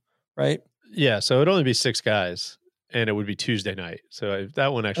worth, right? Yeah. So it'd only be 6 guys and it would be Tuesday night. So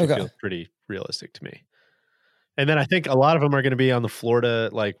that one actually feels pretty realistic to me. And then I think a lot of them are going to be on the Florida,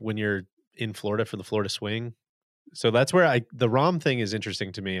 like when you're in Florida for the Florida swing. So that's where the ROM thing is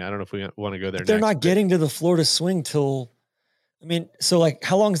interesting to me. I don't know if we want to go there. But they're not getting to the Florida swing till, so like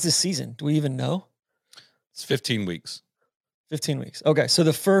how long is this season? Do we even know? It's 15 weeks. 15 weeks. Okay. So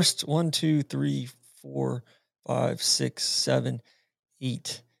the first 1, 2, 3, 4, 5, 6, 7,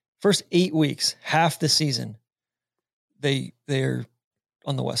 8. First 8 weeks, half the season, they're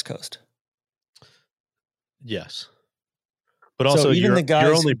on the West Coast. Yes. But also, so even the guys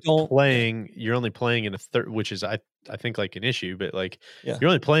you're only playing in a third, which is I think like an issue, but like yeah. You're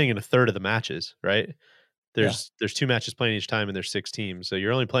only playing in a third of the matches, right? There's 2 matches playing each time, and there's 6 teams, so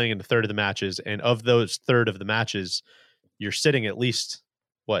you're only playing in a third of the matches, and of those third of the matches, you're sitting at least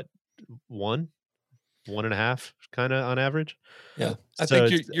what 1.5 kind of on average. Yeah, I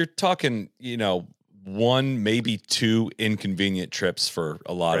think you're talking, 1, maybe 2 inconvenient trips for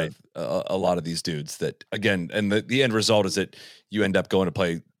a lot of these dudes that, again, and the end result is that you end up going to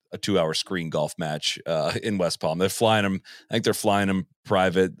play a 2-hour screen golf match in West Palm. They're flying them. I think they're flying them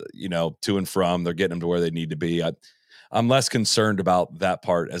private, to and from. They're getting them to where they need to be. I'm less concerned about that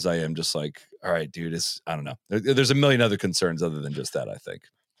part as I am just like, all right, dude, I don't know. There's a million other concerns other than just that, I think.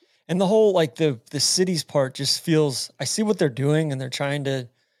 And the whole, like the cities part just feels, I see what they're doing and they're trying to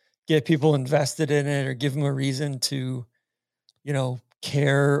get people invested in it or give them a reason to,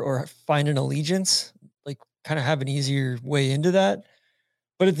 care or find an allegiance, like kind of have an easier way into that.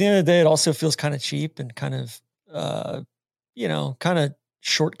 But at the end of the day, it also feels kind of cheap and kind of, kind of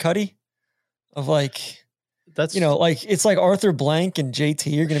shortcutty of like. That's like it's like Arthur Blank and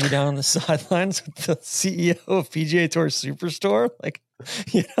JT are going to be down on the sidelines with the CEO of PGA Tour Superstore. Like,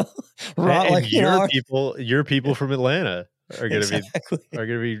 your people from Atlanta are going to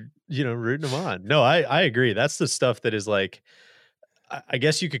be rooting them on. No, I agree. That's the stuff that is like, I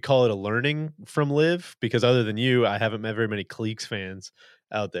guess you could call it a learning from Live, because other than you, I haven't met very many Cleeks fans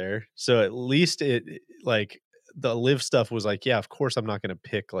out there. So at least like the Live stuff was like, yeah, of course I'm not going to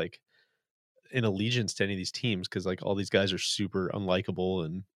pick like an allegiance to any of these teams, because like all these guys are super unlikable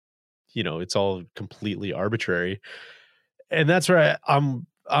and it's all completely arbitrary. And that's where I'm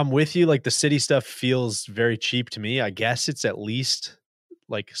with you. Like the city stuff feels very cheap to me. I guess it's at least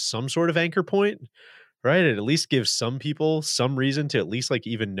like some sort of anchor point, right? It at least gives some people some reason to at least like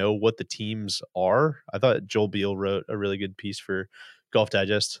even know what the teams are. I thought Joel Beal wrote a really good piece for Golf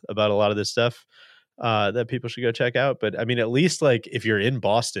Digest about a lot of this stuff that people should go check out. But I mean, at least like if you're in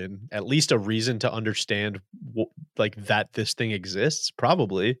Boston, at least a reason to understand like that this thing exists,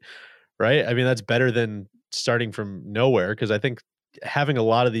 probably, right? I mean, that's better than starting from nowhere, because I think having a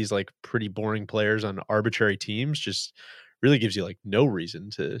lot of these like pretty boring players on arbitrary teams just really gives you like no reason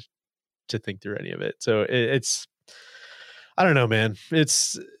to think through any of it. So it's I don't know, man.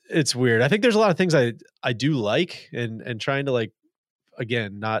 It's weird. I think there's a lot of things I do like, and trying to like,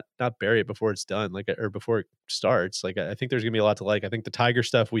 again, not bury it before it's done, like, or before it starts. Like, I think there's gonna be a lot to like. I think the Tiger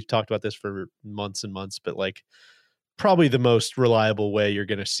stuff, we've talked about this for months and months, but like probably the most reliable way you're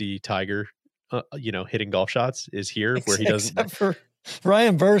gonna see Tiger hitting golf shots is here, where he doesn't. Except for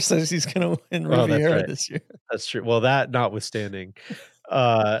Ryan Burr says he's gonna win Riviera this year. That's true. Well, that notwithstanding,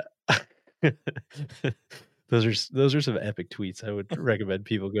 those are some epic tweets I would recommend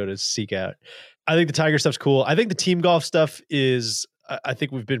people go to seek out. I think the Tiger stuff's cool. I think the team golf stuff is, I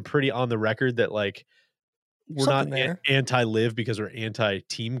think we've been pretty on the record that like we're not anti-live because we're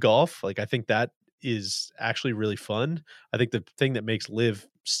anti-team golf. Like I think that is actually really fun. I think the thing that makes live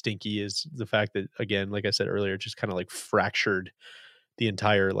stinky is the fact that, again, like I said earlier, just kind of like fractured the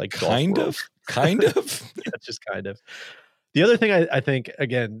entire like kind of yeah, just kind of. The other thing I think,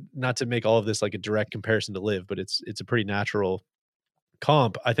 again, not to make all of this like a direct comparison to live, but it's a pretty natural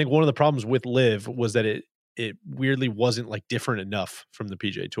comp. I think one of the problems with live was that it weirdly wasn't like different enough from the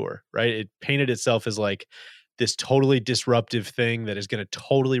PGA Tour, right? It painted itself as like this totally disruptive thing that is going to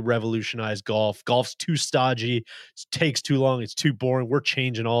totally revolutionize golf. Golf's too stodgy, it takes too long, it's too boring. We're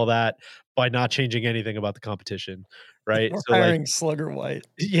changing all that by not changing anything about the competition, right? We're hiring Slugger White.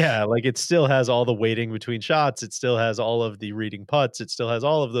 Yeah, like it still has all the waiting between shots. It still has all of the reading putts. It still has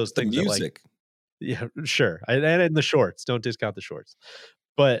all of those things. The music. Yeah, sure. And in the shorts, don't discount the shorts.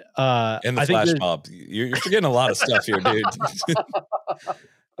 But and the flash mob. You're forgetting a lot of stuff here, dude.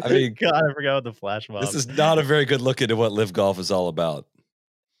 I mean, God, I forgot about the flash mob. This is not a very good look into what live golf is all about.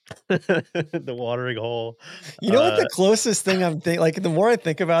 The watering hole. You know what the closest thing I'm thinking, like the more I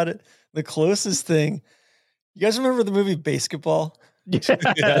think about it, the closest thing, you guys remember the movie Basketball?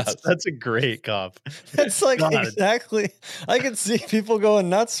 Yes, that's a great comp. It's like exactly. I can see people going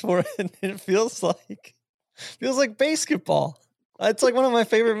nuts for it, and it feels like basketball. It's like one of my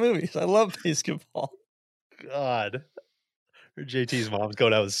favorite movies. I love Basketball. God, JT's mom's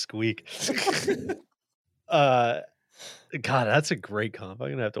going out with Squeak. God, that's a great comp.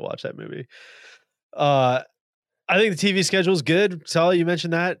 I'm gonna have to watch that movie. I think the TV schedule is good. Sally, you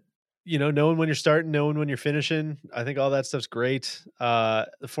mentioned that. Knowing when you're starting, knowing when you're finishing. I think all that stuff's great.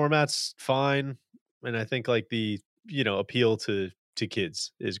 The format's fine, and I think like the appeal to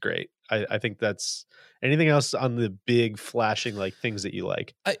kids is great. I think that's anything else on the big flashing like things that you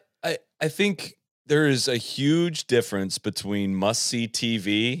like. I think there is a huge difference between must-see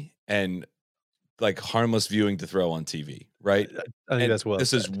TV and like harmless viewing to throw on TV, right? I think that's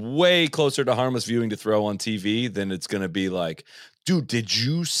this is way closer to harmless viewing to throw on TV than it's going to be like, dude, did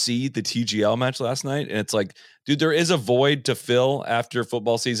you see the TGL match last night? And it's like, dude, there is a void to fill after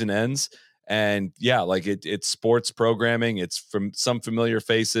football season ends. And yeah, like it's sports programming. It's from some familiar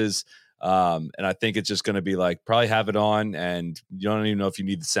faces. And I think it's just going to be like, probably have it on, and you don't even know if you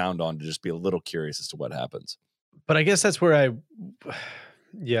need the sound on to just be a little curious as to what happens. But I guess that's where I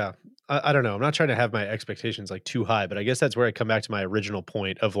don't know. I'm not trying to have my expectations like too high, but I guess that's where I come back to my original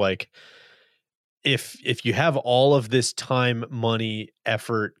point of like, if you have all of this time, money,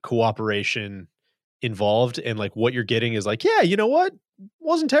 effort, cooperation involved, and like what you're getting is like, yeah, you know what?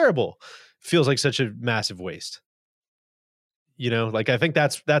 Wasn't terrible. Feels like such a massive waste. Like I think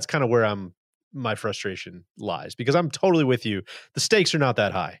that's kind of where my frustration lies, because I'm totally with you. The stakes are not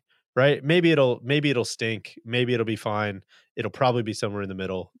that high, right? Maybe it'll stink. Maybe it'll be fine. It'll probably be somewhere in the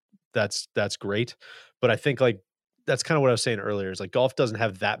middle. That's great. But I think like that's kind of what I was saying earlier is like golf doesn't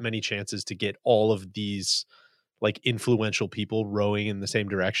have that many chances to get all of these like influential people rowing in the same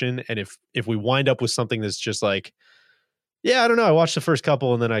direction. And if we wind up with something that's just like, yeah, I don't know, I watched the first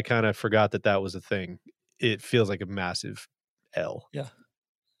couple and then I kind of forgot that was a thing, it feels like a massive L. Yeah,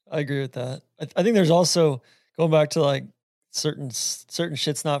 I agree with that. I think there's also going back to like certain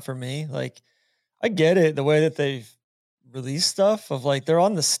shit's not for me. Like I get it the way that they've released stuff of like they're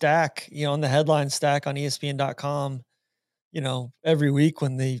on the stack, on the headline stack on ESPN.com, every week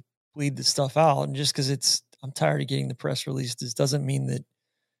when they bleed the stuff out. And just because I'm tired of getting the press releases doesn't mean that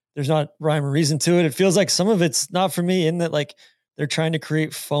there's not rhyme or reason to it. It feels like some of it's not for me in that like they're trying to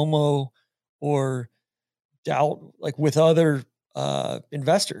create FOMO or doubt like with other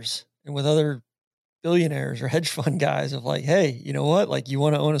investors and with other billionaires or hedge fund guys of like, hey, you know what? Like you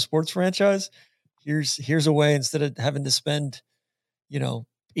want to own a sports franchise? Here's a way instead of having to spend, $800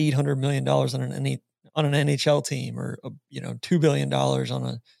 million on an NHL team or $2 billion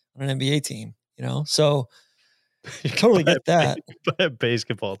on an NBA team, So you totally get that. Buy a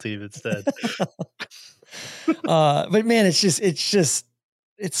basketball team instead. But man,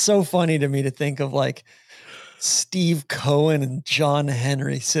 it's so funny to me to think of like Steve Cohen and John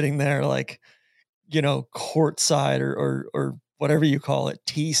Henry sitting there like, courtside or whatever you call it,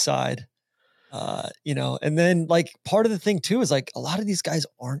 T side. And then like part of the thing too is like a lot of these guys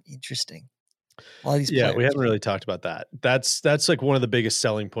aren't interesting. A lot of these players. We haven't really talked about that. That's like one of the biggest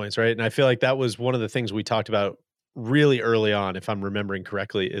selling points, right? And I feel like that was one of the things we talked about really early on, if I'm remembering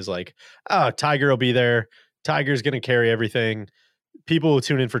correctly, is like, oh, Tiger will be there. Tiger's going to carry everything. People will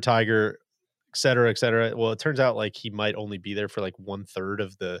tune in for Tiger, et cetera, et cetera. Well, it turns out like he might only be there for like 1/3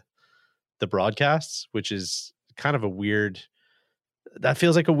 of the broadcasts, which is kind of that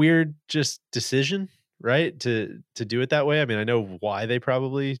feels like a weird just decision, right? To do it that way. I mean, I know why they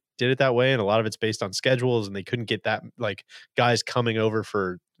probably did it that way. And a lot of it's based on schedules and they couldn't get that like guys coming over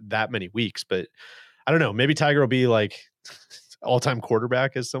for that many weeks, but I don't know. Maybe Tiger will be like all-time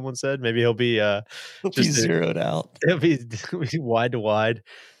quarterback, as someone said. Maybe he'll be zeroed out. He'll be wide to wide,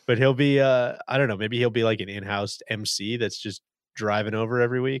 but he'll be I don't know. Maybe he'll be like an in-house MC that's just driving over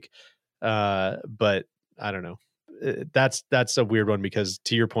every week. But I don't know. That's a weird one because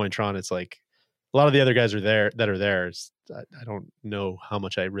to your point, Tron, it's like a lot of the other guys are there. I don't know how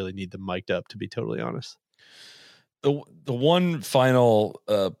much I really need them mic'd up, to be totally honest. The one final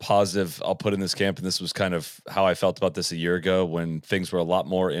positive I'll put in this camp, and this was kind of how I felt about this a year ago when things were a lot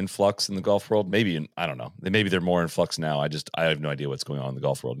more in flux in the golf world. I don't know. Maybe they're more in flux now. I have no idea what's going on in the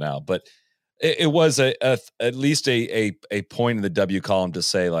golf world now. But it was at least a point in the W column to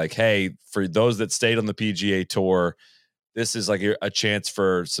say like, hey, for those that stayed on the PGA Tour, this is like a chance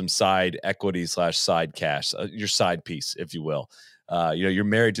for some side equity / side cash, your side piece, if you will. You're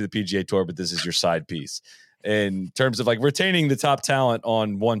married to the PGA Tour, but this is your side piece. In terms of like retaining the top talent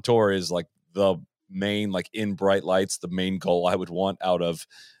on one tour is like the main, like in bright lights, the main goal I would want out of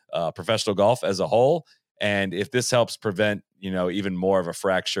professional golf as a whole. And if this helps prevent, even more of a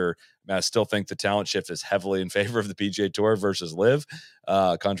fracture, I still think the talent shift is heavily in favor of the PGA Tour versus LIV.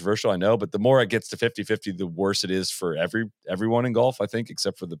 Controversial, I know, but the more it gets to 50-50, the worse it is for everyone in golf, I think,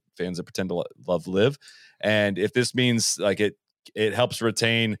 except for the fans that pretend to love LIV. And if this means like it helps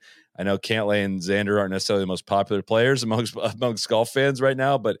retain, I know Cantlay and Xander aren't necessarily the most popular players amongst golf fans right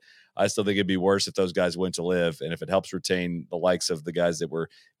now, but I still think it'd be worse if those guys went to LIV. And if it helps retain the likes of the guys that were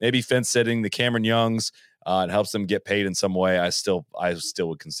maybe fence sitting, the Cameron Youngs, and helps them get paid in some way, I still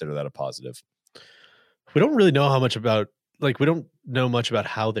would consider that a positive. We don't really know we don't know much about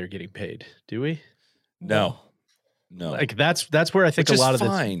how they're getting paid, do we? No. Like that's where I think a lot of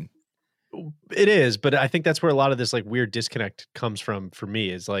this. It is, but I think that's where a lot of this like weird disconnect comes from for me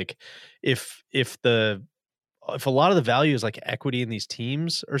is like if a lot of the value is like equity in these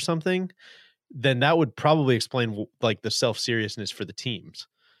teams or something, then that would probably explain like the self-seriousness for the teams.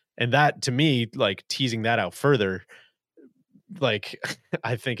 And that to me, like teasing that out further, like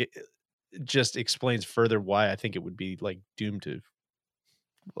I think it just explains further why I think it would be like doomed to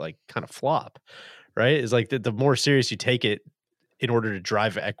like kind of flop, right? Is like the more serious you take it, in order to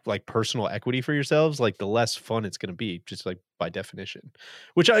drive like personal equity for yourselves, like the less fun it's going to be, just like by definition.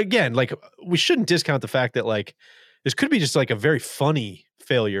 Which again, like we shouldn't discount the fact that like this could be just like a very funny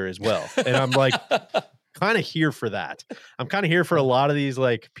failure as well. And I'm like kind of here for that. I'm kind of here for a lot of these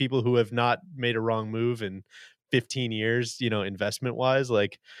like people who have not made a wrong move in 15 years, investment wise,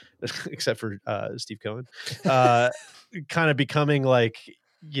 like except for Steve Cohen, kind of becoming like,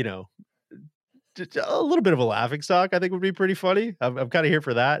 a little bit of a laughing stock, I think would be pretty funny. I'm kind of here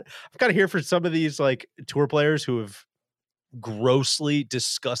for that. I'm kind of here for some of these like tour players who have grossly,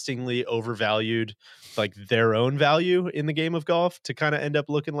 disgustingly overvalued like their own value in the game of golf to kind of end up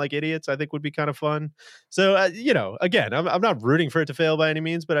looking like idiots, I think would be kind of fun. So, again, I'm not rooting for it to fail by any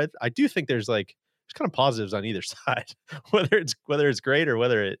means, but I do think there's kind of positives on either side, whether it's great or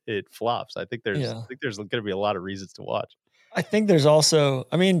whether it flops. I think there's going to be a lot of reasons to watch. I think there's also,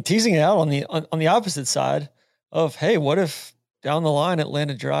 I mean, teasing it out on the opposite side of, hey, what if down the line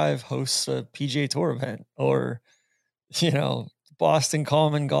Atlanta Drive hosts a PGA Tour event, or Boston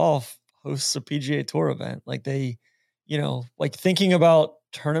Common Golf hosts a PGA Tour event? Like they, like thinking about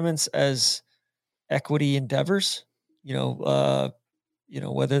tournaments as equity endeavors. Whether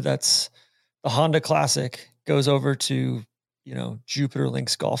that's the Honda Classic goes over to Jupiter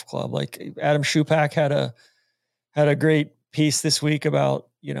Links Golf Club. Like Adam Schupak had a great piece this week about,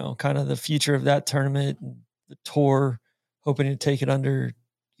 kind of the future of that tournament and the tour, hoping to take it under,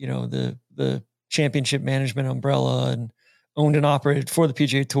 the championship management umbrella, and owned and operated for the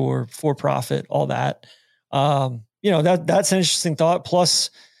PGA Tour, for profit, all that. That's an interesting thought. Plus,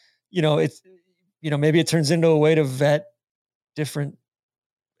 it's, maybe it turns into a way to vet different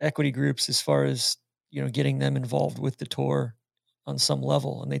equity groups as far as, getting them involved with the tour on some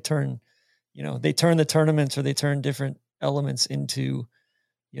level. And they turn the tournaments, or they turn different elements into,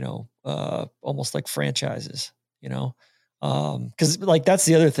 almost like franchises, cause like, that's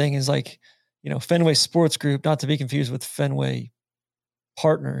the other thing is like, Fenway Sports Group, not to be confused with Fenway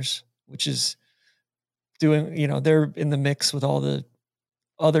Partners, which is doing, they're in the mix with all the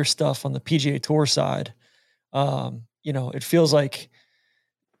other stuff on the PGA Tour side. It feels like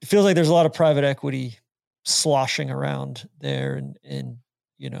there's a lot of private equity sloshing around there, and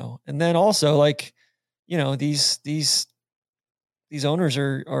then also like, these owners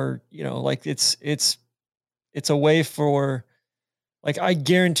are, like it's a way for, like, I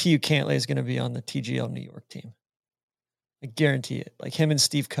guarantee you Cantlay is going to be on the TGL New York team. I guarantee it. Like him and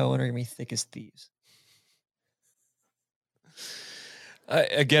Steve Cohen are going to be thick as thieves.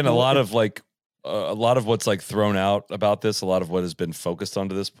 Again, a lot of what's like thrown out about this, a lot of what has been focused on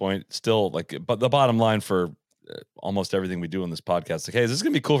to this point, still like, but the bottom line for almost everything we do on this podcast, like, hey, is this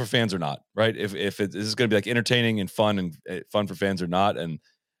going to be cool for fans or not? Right? If this is going to be like entertaining and fun for fans or not. And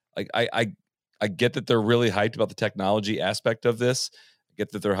like, I get that they're really hyped about the technology aspect of this. I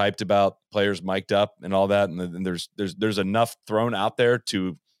get that they're hyped about players mic'd up and all that. And there's enough thrown out there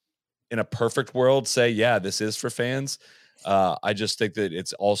to, in a perfect world, say, yeah, this is for fans. I just think that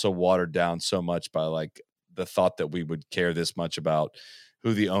it's also watered down so much by like the thought that we would care this much about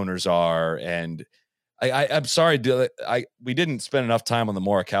who the owners are. And I'm sorry, we didn't spend enough time on the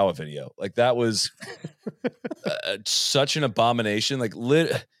Morikawa video. Like that was such an abomination. Like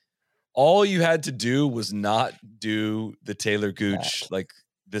all you had to do was not do the Taylor Gooch, like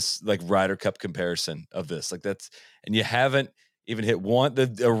this, like Ryder Cup comparison of this, like and you haven't even hit one.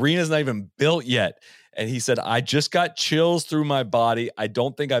 The arena's not even built yet. And he said, I just got chills through my body. I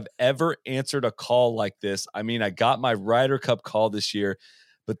don't think I've ever answered a call like this. I mean, I got my Ryder Cup call this year,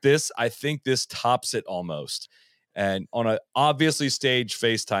 but I think this tops it almost. And on a obviously staged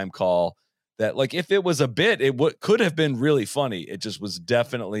FaceTime call that, like, if it was a bit, could have been really funny. It just was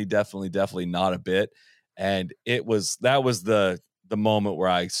definitely not a bit. And that was the moment where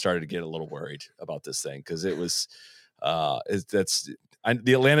I started to get a little worried about this thing. Cause it was,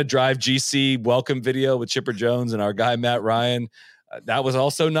 the Atlanta Drive GC welcome video with Chipper Jones and our guy, Matt Ryan. That was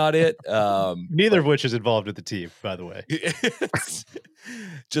also not it. Neither of which is involved with the team, by the way.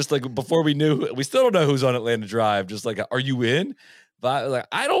 Just like before we still don't know who's on Atlanta Drive. Just like, are you in? But like,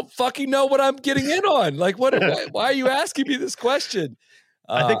 I don't fucking know what I'm getting in on. Like, why are you asking me this question?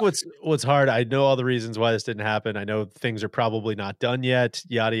 I think what's hard, I know all the reasons why this didn't happen. I know things are probably not done yet,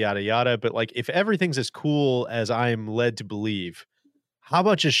 yada, yada, yada. But like, if everything's as cool as I'm led to believe, how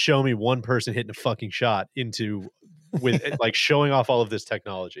about just show me one person hitting a fucking shot with like showing off all of this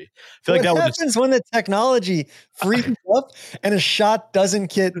technology? I feel like that happens when the technology freezes up and a shot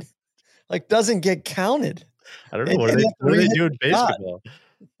doesn't get counted. I don't know. What are they doing in basketball?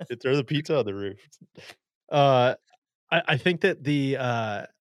 They throw the pizza on the roof. I think that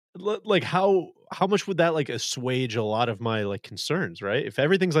like how much would that like assuage a lot of my like concerns, right? If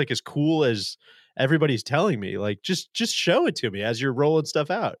everything's like as cool as everybody's telling me, like just show it to me as you're rolling stuff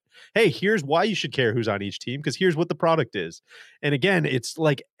out. Hey, here's why you should care who's on each team, because here's what the product is. And again, it's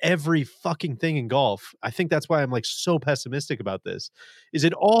like every fucking thing in golf. I think that's why I'm like so pessimistic about this, is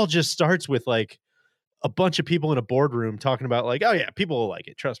it all just starts with like a bunch of people in a boardroom talking about like, oh yeah, people will like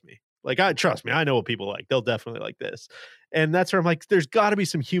it. Trust me. Like, trust me, I know what people like. They'll definitely like this. And that's where I'm like, there's got to be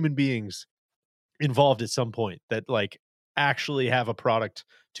some human beings involved at some point that like actually have a product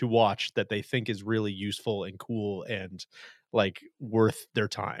to watch that they think is really useful and cool and like worth their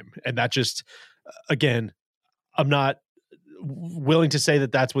time. And that just, again, I'm not willing to say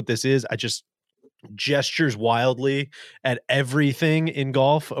that that's what this is. I just gestures wildly at everything in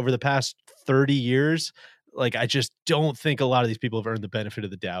golf over the past 30 years. Like, I just don't think a lot of these people have earned the benefit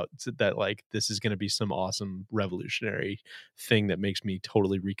of the doubt that like this is going to be some awesome revolutionary thing that makes me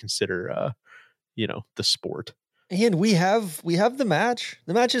totally reconsider, the sport. And we have the match.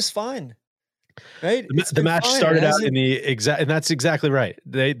 The match is fine. Right? The match started out in the exact, and that's exactly right.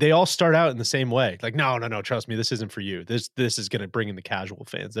 They all start out in the same way. Like, no, trust me, this isn't for you. This is going to bring in the casual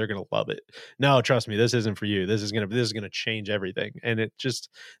fans. They're going to love it. No, trust me, this isn't for you. This is going to change everything. And it just,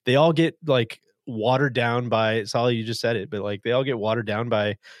 they all get like watered down by, Solly, you just said it, but like they all get watered down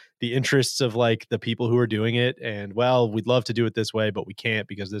by the interests of like the people who are doing it. And well, we'd love to do it this way, but we can't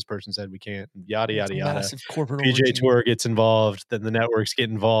because this person said we can't. Yada yada yada. Massive corporate PGA Tour gets involved, then the networks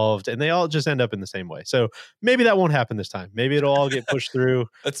get involved, and they all just end up in the same way. So maybe that won't happen this time. Maybe it'll all get pushed through.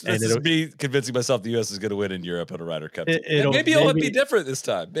 That's me convincing myself the U.S. is going to win in Europe at a Ryder Cup. Maybe it'll be different this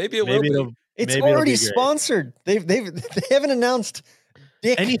time. Maybe it will be. It's already sponsored. They haven't announced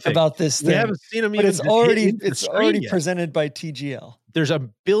anything about this thing. We haven't seen them, but it's already presented by TGL. There's a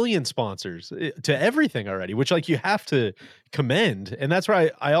billion sponsors to everything already, which like you have to commend. And that's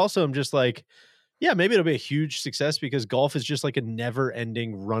why I also am just like, yeah, maybe it'll be a huge success because golf is just like a never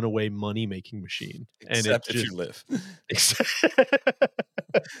ending runaway money making machine. Except if you live.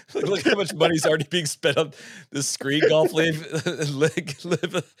 Look how much money's already being spent on this screen. Golf live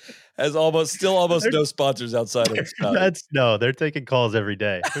has almost no sponsors outside of this. They're taking calls every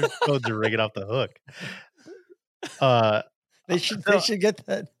day. Their phones are ringing off the hook. They should get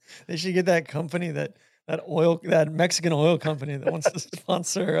that. They should get that company that Mexican oil company that wants to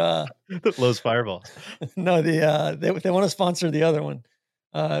sponsor Lowe's Fireballs. No, they want to sponsor the other one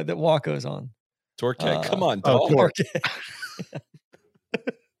that Waco's on. Torque. Come on, Torque.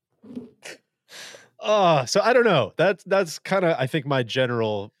 So I don't know. That's kind of I think my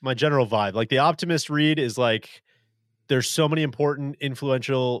general vibe. Like the optimist read is like there's so many important,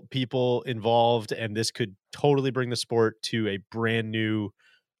 influential people involved, and this could totally bring the sport to a brand new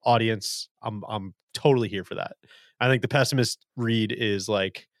audience. I'm totally here for that. I think the pessimist read is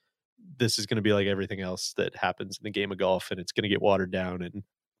like this is going to be like everything else that happens in the game of golf, and it's going to get watered down and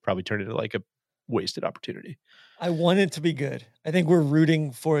probably turn into like a wasted opportunity. I want it to be good. I think we're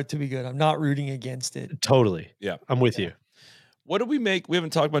rooting for it to be good. I'm not rooting against it. Totally. Yeah. I'm with you. What do we make? We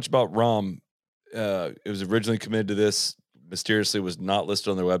haven't talked much about Rahm. It was originally committed to this, mysteriously was not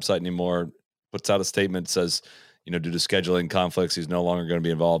listed on their website anymore, puts out a statement, says, due to scheduling conflicts, he's no longer going to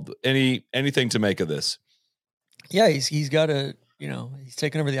be involved. Anything to make of this? Yeah, he's got a, he's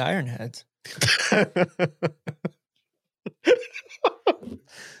taking over the Ironheads.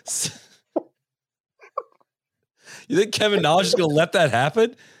 You think Kevin Na is going to let that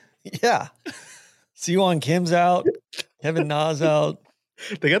happen? Yeah. Siwon Kim's out. Kevin Na's out.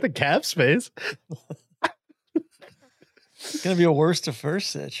 They got the cap space. It's going to be a worst to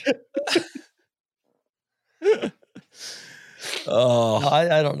first sitch. Oh, no,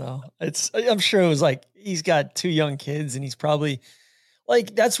 I don't know. I'm sure it was like, he's got 2 young kids and he's probably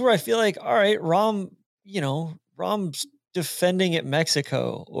like, that's where I feel like, all right, Rahm's defending at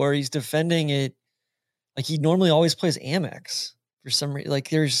Mexico, or he's defending it. Like he normally always plays Amex for some reason. Like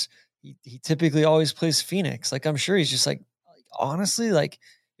he typically always plays Phoenix. Like I'm sure he's just like honestly, like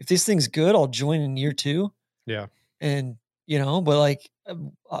if this thing's good, I'll join in year 2. Yeah. And but like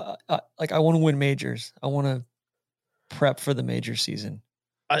I want to win majors. I want to prep for the major season.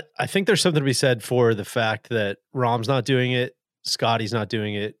 I think there's something to be said for the fact that Rahm's not doing it, Scotty's not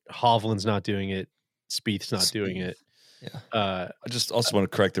doing it, Hovland's not doing it, Spieth's not doing it. Yeah. I just also want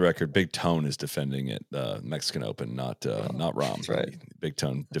to correct the record. Big Tone is defending it, Mexican Open, not Rahm. That's right. Big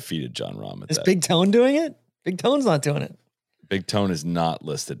Tone defeated John Rahm. Is Big Tone doing it? Big Tone's not doing it. Big Tone is not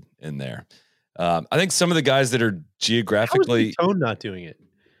listed in there. I think some of the guys that are geographically, how is Big Tone not doing it?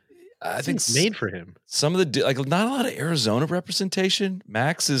 I think it's made for him. Some of the not a lot of Arizona representation.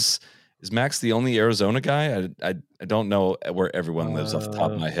 Max is Max the only Arizona guy? I don't know where everyone lives off the top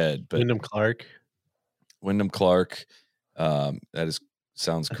of my head, but Wyndham Clark. That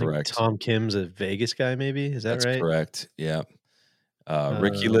sounds correct. Tom Kim's a Vegas guy, maybe. Is that right? That's correct. Yeah.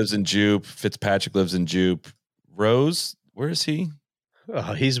 Ricky lives in Jupe. Fitzpatrick lives in Jupe. Rose, where is he?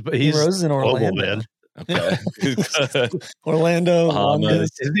 Oh, he's Rose in Orlando, man. Okay. Orlando,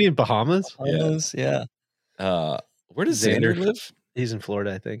 Bahamas. Is he in Bahamas? Bahamas, yeah. Where does Xander live? He's in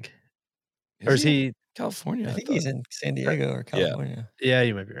Florida, I think. Or is he California? I think he's in San Diego or California. Yeah,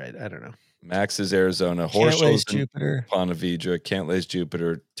 you might be right. I don't know. Max is Arizona. Horschel's Jupiter. Ponte Vedra. Can't Lace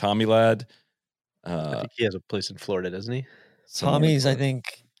Jupiter. Tommy Ladd. I think he has a place in Florida, doesn't he? Tommy's, I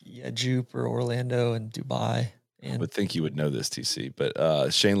think, Jupe or Orlando and Dubai. I And would think you would know this, TC,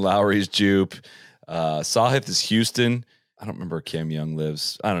 but Shane Lowry's Jupe. Sahith is Houston. I don't remember where Cam Young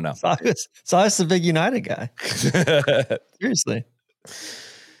lives. I don't know. Sahith's the big United guy. Seriously.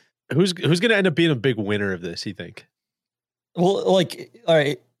 Who's going to end up being a big winner of this, you think? Well, all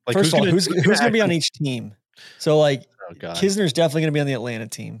right. Like, First of all, who's going to be on each team? So, Kisner's definitely going to be on the Atlanta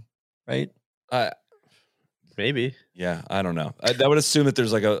team, right? Maybe. Yeah, I don't know. I would assume that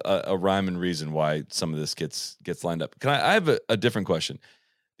there's like a rhyme and reason why some of this gets lined up. I have a different question.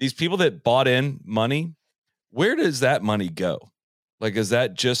 These people that bought in money, where does that money go? Like, is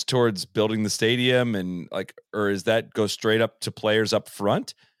that just towards building the stadium or is that go straight up to players up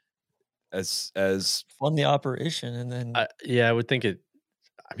front as fund the operation? And then I would think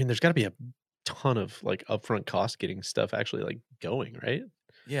there's got to be a ton of like upfront cost getting stuff actually like going, right?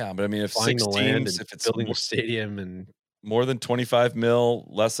 Yeah, but I mean, if buying 6 the land teams, and if it's building the stadium and more than 25 mil,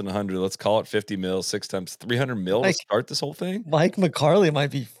 less than 100, let's call it 50 mil, 6 times 300 mil to start this whole thing. Mike McCarley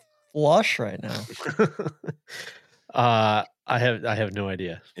might be flush right now. I have no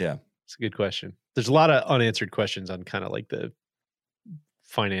idea. Yeah, it's a good question. There's a lot of unanswered questions on kind of like the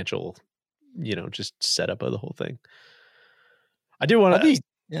financial, just setup of the whole thing. I do want to.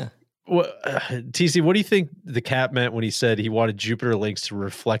 Yeah. TC, what do you think the Cap meant when he said he wanted Jupiter Links to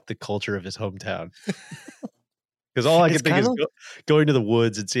reflect the culture of his hometown? Because all I can think is going to the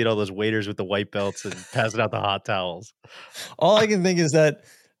woods and seeing all those waiters with the white belts and passing out the hot towels. All I can think is that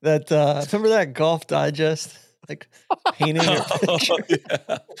remember that Golf Digest like painting a picture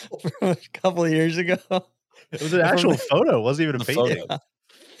from a couple of years ago? It was an actual photo. It wasn't even a painting. Yeah.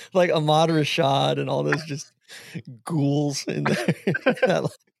 Like Ahmad Rashad and all those just ghouls in there.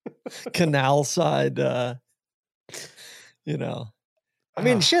 That, canal side, I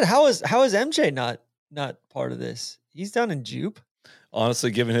mean, shit. How is MJ not part of this? He's down in Jupe. Honestly,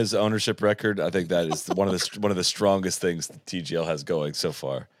 given his ownership record, I think that is one of the strongest things that TGL has going so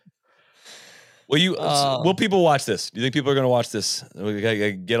far. Will people watch this? Do you think people are going to watch this? We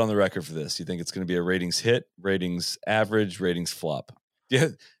gotta get on the record for this. Do you think it's going to be a ratings hit, ratings average, ratings flop? Do you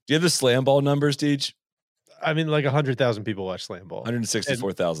have the slam ball numbers, Deej? I mean, like 100,000 people watch Slam Ball.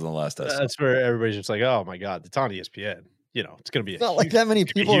 164,000 the last I saw. That's where everybody's just like, oh my God, it's on ESPN. It's going to be not like that many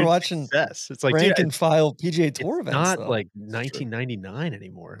people are watching success. It's like rank and file PGA Tour events. Not like 1999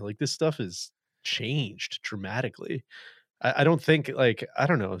 anymore. Like this stuff has changed dramatically. I don't think I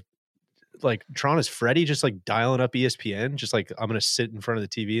don't know. Like Tron is Freddie just like dialing up ESPN, just like I'm gonna sit in front of the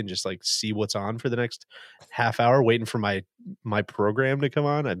TV and just like see what's on for the next half hour, waiting for my program to come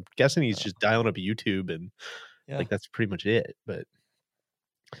on. I'm guessing he's just dialing up YouTube and like that's pretty much it. But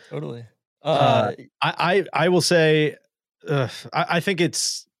totally, I will say, I think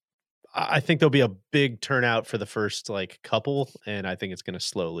there'll be a big turnout for the first like couple, and I think it's gonna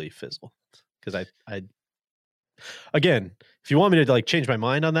slowly fizzle because I again, if you want me to like change my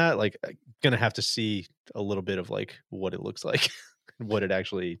mind on that, like I'm gonna have to see a little bit of like what it looks like and what it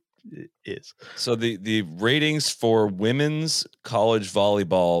actually is. So the ratings for women's college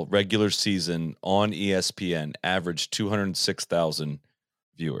volleyball regular season on ESPN averaged 206,000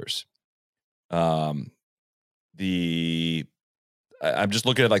 viewers. I'm just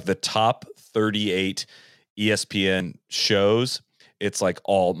looking at like the top 38 ESPN shows. It's like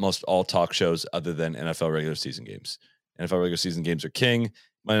almost all talk shows other than NFL regular season games. NFL regular season games are king.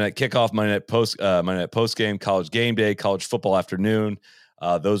 Monday night kickoff, Monday night post game, college game day, college football afternoon.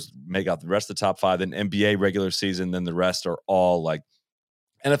 Those make out the rest of the top 5. Then NBA regular season. Then the rest are all like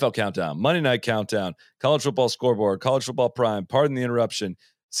NFL countdown, Monday night countdown, college football scoreboard, college football prime. Pardon the interruption.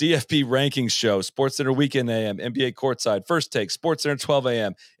 CFP rankings show, SportsCenter weekend AM, NBA courtside, first take, SportsCenter 12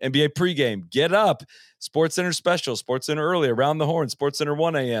 a.m., NBA pregame, get up, SportsCenter special, SportsCenter early, around the horn, SportsCenter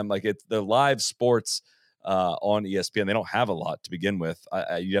 1 a.m. Like it's the live sports on ESPN. They don't have a lot to begin with.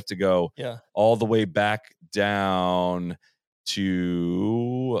 You have to go all the way back down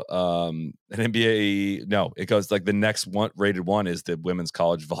to an NBA. No, it goes like the next one rated one is the women's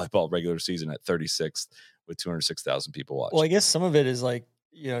college volleyball regular season at 36th with 206,000 people watching. Well, I guess some of it is like,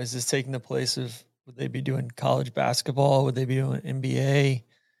 is this taking the place of, would they be doing college basketball? Would they be doing NBA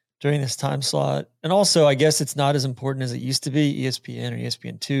during this time slot? And also, I guess it's not as important as it used to be, ESPN or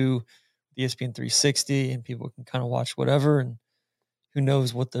ESPN2, ESPN 360, and people can kind of watch whatever. And who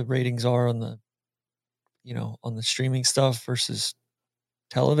knows what the ratings are on the, on the streaming stuff versus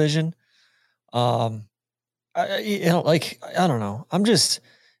television. I don't know.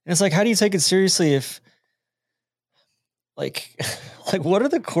 It's like, how do you take it seriously if, what are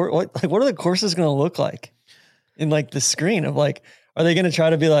the courses going to look like in like the screen of like, are they going to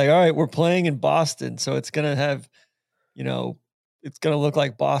try to be like, all right, we're playing in Boston, so it's going to have it's going to look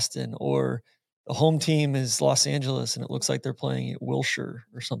like Boston, or the home team is Los Angeles and it looks like they're playing at Wilshire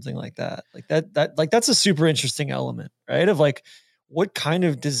or something like that. That's a super interesting element, right? Of like, what kind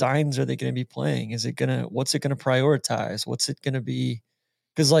of designs are they going to be playing? What's it going to prioritize? What's it going to be?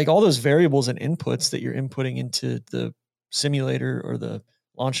 Because like all those variables and inputs that you're inputting into the simulator or the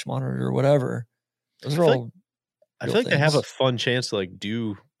launch monitor or whatever, those are all. I feel like they have a fun chance to like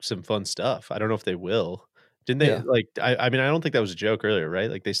do some fun stuff. I don't know if they will. Didn't they I mean, I don't think that was a joke earlier, right?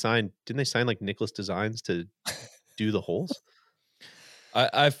 Like didn't they sign like Nicholas Designs to do the holes?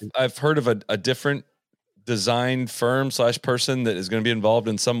 I've heard of a different design firm / person that is going to be involved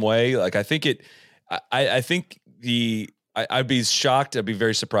in some way. Like I think I'd be shocked. I'd be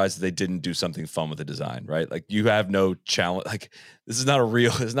very surprised if they didn't do something fun with the design, right? Like you have no challenge. Like it's not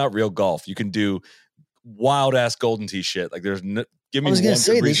real golf. You can do wild ass golden tee shit. Like give me. I was going to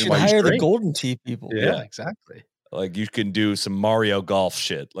say they should hire the golden tee people. Yeah, exactly. Like you can do some Mario golf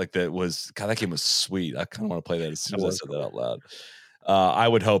shit. Like that game was sweet. I kind of want to play that as soon as I said that out loud. I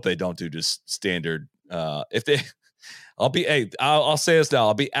would hope they don't do just standard. If they, I'll say this now.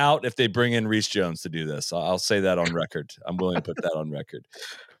 I'll be out if they bring in Reese Jones to do this. I'll say that on record. I'm willing to put that on record.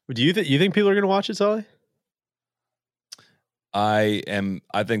 Do you think people are going to watch it, Sully? I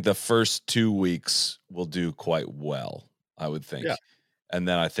think the first 2 weeks will do quite well, I would think. Yeah. And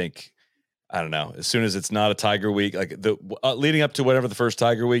then I think, I don't know, as soon as it's not a Tiger week, like the leading up to whatever the first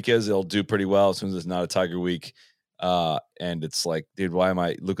Tiger week is, it'll do pretty well. As soon as it's not a Tiger week, and it's like, dude, why am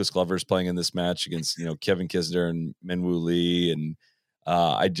Lucas Glover's playing in this match against, Kevin Kisner and Minwoo Lee. And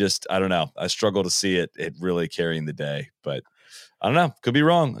I don't know. I struggle to see it really carrying the day, but I don't know. Could be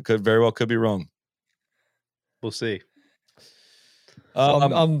wrong. I could very well be wrong. We'll see.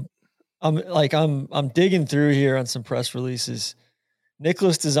 So I'm digging through here on some press releases.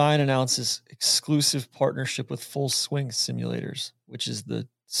 Nicholas Design announces exclusive partnership with Full Swing Simulators, which is the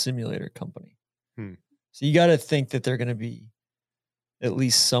simulator company. So you got to think that they're going to be at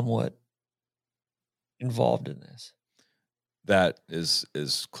least somewhat involved in this. That is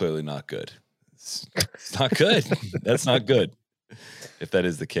clearly not good. It's not good. That's not good. If that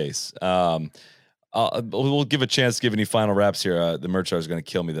is the case. We'll give a chance to give any final wraps here. The merch is going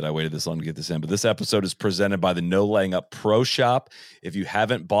to kill me that I waited this long to get this in, but this episode is presented by the No Laying Up Pro Shop. If you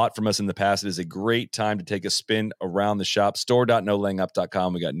haven't bought from us in the past, it is a great time to take a spin around the shop.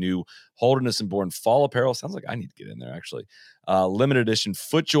 Store.nolayingup.com. We got new Holderness and Born fall apparel. Sounds like I need to get in there, actually. Limited edition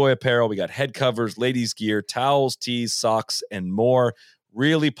FootJoy apparel. We got head covers, ladies gear, towels, tees, socks, and more.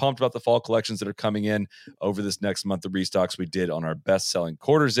 Really pumped about the fall collections that are coming in over this next month of restocks we did on our best-selling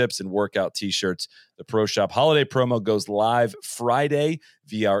quarter zips and workout t-shirts. The Pro Shop holiday promo goes live Friday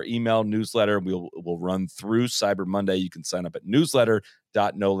via our email newsletter. We'll run through Cyber Monday. You can sign up at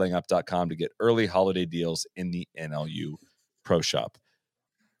newsletter.nolayingup.com to get early holiday deals in the NLU Pro Shop.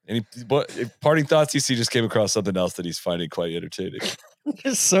 Any parting thoughts? TC just came across something else that he's finding quite entertaining.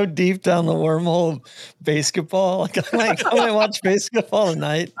 Just so deep down the wormhole of basketball. Like I might watch basketball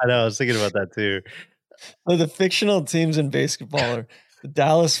tonight. I know. I was thinking about that too. So the fictional teams in basketball are the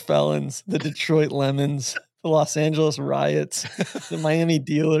Dallas Felons, the Detroit Lemons, the Los Angeles Riots, the Miami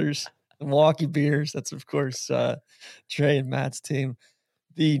Dealers, the Milwaukee Bears. That's of course Trey and Matt's team.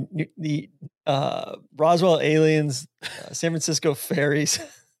 The Roswell Aliens, San Francisco Fairies,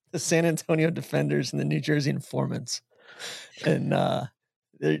 the San Antonio Defenders, and the New Jersey Informants. And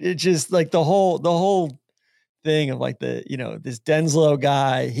it just like the whole thing of like this Denslow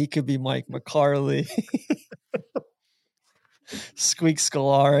guy, he could be Mike McCarley, Squeak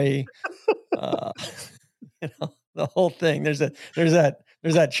Scolari, the whole thing. There's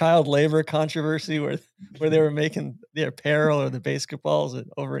that child labor controversy where they were making the apparel or the basketballs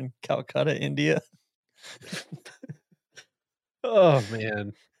over in Calcutta, India. Oh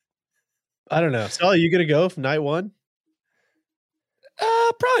man, I don't know. So are you gonna go for night one?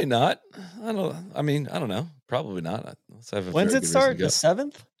 Probably not. I don't know. Probably not. When's it start? The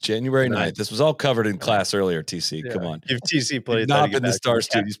 7th? January 9th. This was all covered in class earlier, TC. Yeah. Come on. Give TC plenty of time to get the Star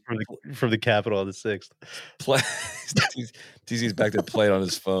Studios from the Capitol on the 6th. TC's back there playing on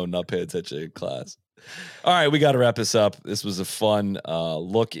his phone, not paying attention in class. All right, we got to wrap this up. This was a fun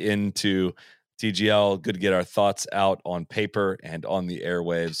look into TGL. Good to get our thoughts out on paper and on the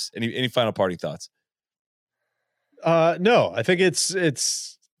airwaves. Any final parting thoughts? No, I think it's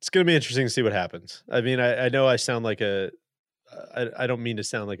going to be interesting to see what happens. I mean, I know I sound like I don't mean to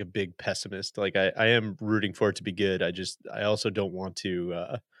sound like a big pessimist. Like I am rooting for it to be good. I also don't want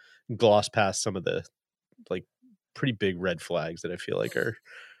to gloss past some of the like pretty big red flags that I feel like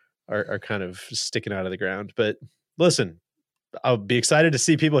are kind of sticking out of the ground. But listen, I'll be excited to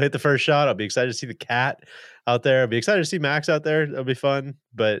see people hit the first shot. I'll be excited to see the cat out there. I'll be excited to see Max out there. That'll be fun.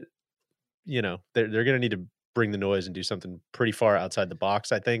 But they're going to need to bring the noise and do something pretty far outside the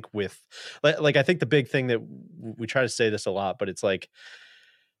box. I think with I think the big thing that we try to say this a lot, but it's like,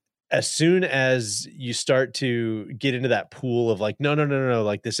 as soon as you start to get into that pool of like, no,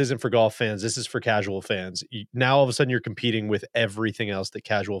 like this isn't for golf fans, this is for casual fans. Now all of a sudden you're competing with everything else that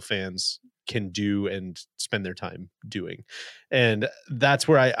casual fans can do and spend their time doing. And that's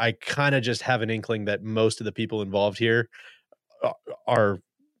where I kind of just have an inkling that most of the people involved here are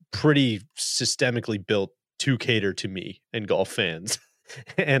pretty systemically built to cater to me and golf fans.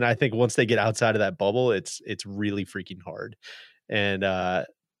 And I think once they get outside of that bubble, it's really freaking hard. And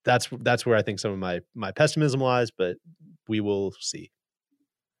that's where I think some of my pessimism lies, but we will see.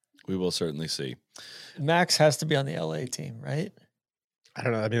 We will certainly see. Max has to be on the LA team, right? I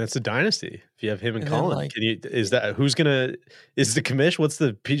don't know. I mean, it's a dynasty. If you have him and And then, Colin, like- is the commish? What's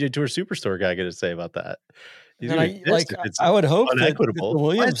the PGA Tour Superstore guy going to say about that? He's And gonna be pissed if it's I would hope that the unequitable. Why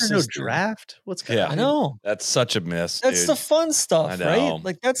Williams is there no sister- draft? What's going Yeah. on? I know. That's such a miss. That's dude. the fun stuff, I know. right?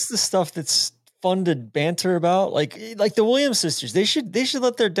 Like that's the stuff that's fun to banter about. Like the Williams sisters, they should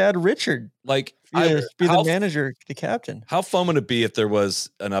let their dad Richard Like be the how, manager, the captain. how fun would it be if there was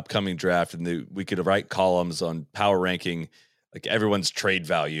an upcoming draft and we could write columns on power ranking like everyone's trade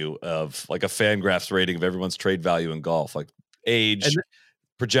value of like a Fangraphs rating of everyone's trade value in golf, like age,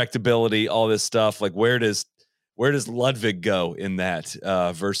 projectability, all this stuff. Like where does Ludwig go in that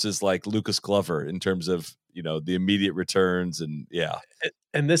versus like Lucas Glover in terms of the immediate returns and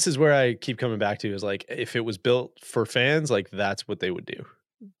And this is where I keep coming back to is like, if it was built for fans, like that's what they would do,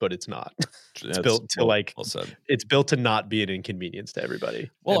 but it's not. It's built to well said. it's built to not be an inconvenience to everybody.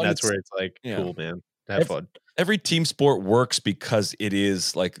 Well, and and that's where it's like, yeah. cool, man, have fun. Every team sport works because it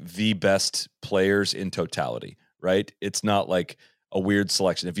is like the best players in totality, right? It's not like a weird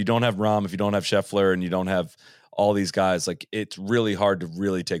selection. If you don't have Rahm, if you don't have Scheffler, and you don't have all these guys, like it's really hard to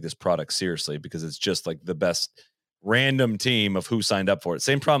really take this product seriously because it's just like the best random team of who signed up for it.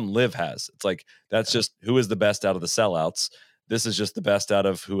 Same problem Liv has. It's like, that's just who is the best out of the sellouts. This is just the best out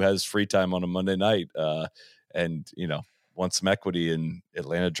of who has free time on a Monday night. And wants some equity in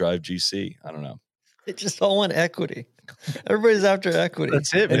Atlanta Drive GC. I don't know. They just all want equity. Everybody's after equity.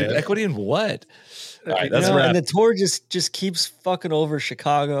 That's it, man. Equity in what? All right, You that's know, wrap. and the tour just keeps fucking over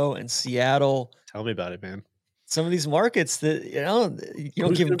Chicago and Seattle. Tell me about it, man. Some of these markets that you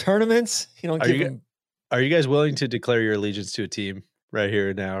don't give them tournaments. You don't Are give you them. Are you guys willing to declare your allegiance to a team right here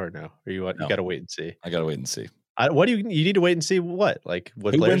and now, or no? Or you No. got to wait and see? I gotta wait and see. What do you need to wait and see? What like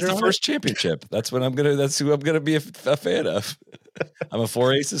what Who players wins are the on first championship? That's who I'm gonna be a fan of. I'm a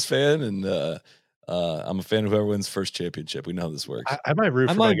Four Aces fan, and I'm a fan of whoever wins first championship. We know how this works. I might root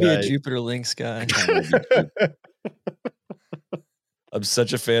I for my might be a guy. Jupiter Lynx guy. I'm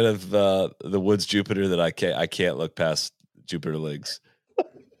such a fan of the Woods Jupiter that I can't look past Jupiter Leagues.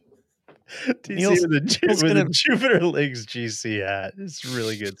 TC Neil's- with Neil's a gonna- Jupiter Leagues GC hat. It's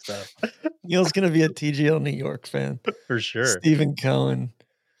really good stuff Neil's gonna be a TGL New York fan. for sure. Stephen Cohen,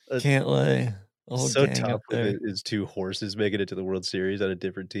 That's can't lay. The whole so gang tough up there. with his two horses making it to the World Series on a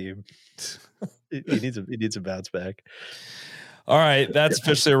different team. he needs a bounce back. All right, that's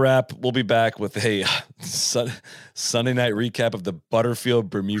officially a wrap. We'll be back with a Sunday night recap of the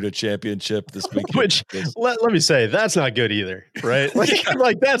Butterfield Bermuda Championship this weekend. Which let me say, that's not good either, right?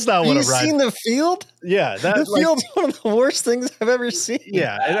 Like that's not what Have a you ride. seen the field? Yeah, The that's like, field's one of the worst things I've ever seen.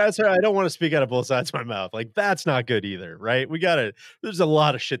 yeah, and that's I don't want to speak out of both sides of my mouth. Like that's not good either, right? There's a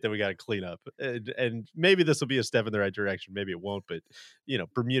lot of shit that we gotta clean up, and maybe this will be a step in the right direction. Maybe it won't, but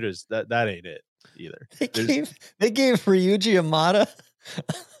Bermuda's that ain't it either. They gave Ryuji Amada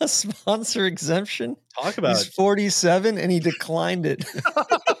a sponsor exemption. Talk about He's 47 and he declined it.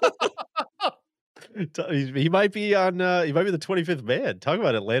 he might be on he might be the 25th man. Talk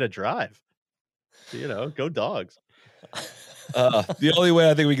about Atlanta Drive. Go Dogs. The only way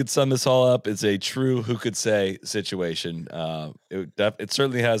I think we could sum this all up is a true who could say situation. It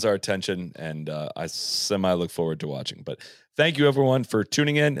certainly has our attention, and I semi look forward to watching. But thank you everyone for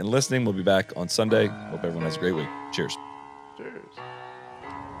tuning in and listening. We'll be back on Sunday. Hope everyone has a great week. Cheers. Be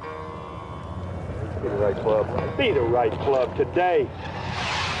the right club. Be the right club today.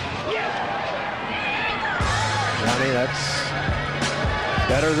 Johnny, that's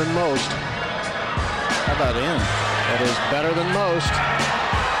better than most. How about in? That is better than most.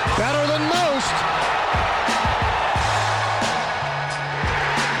 Better than most.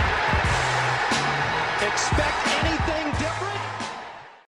 Expect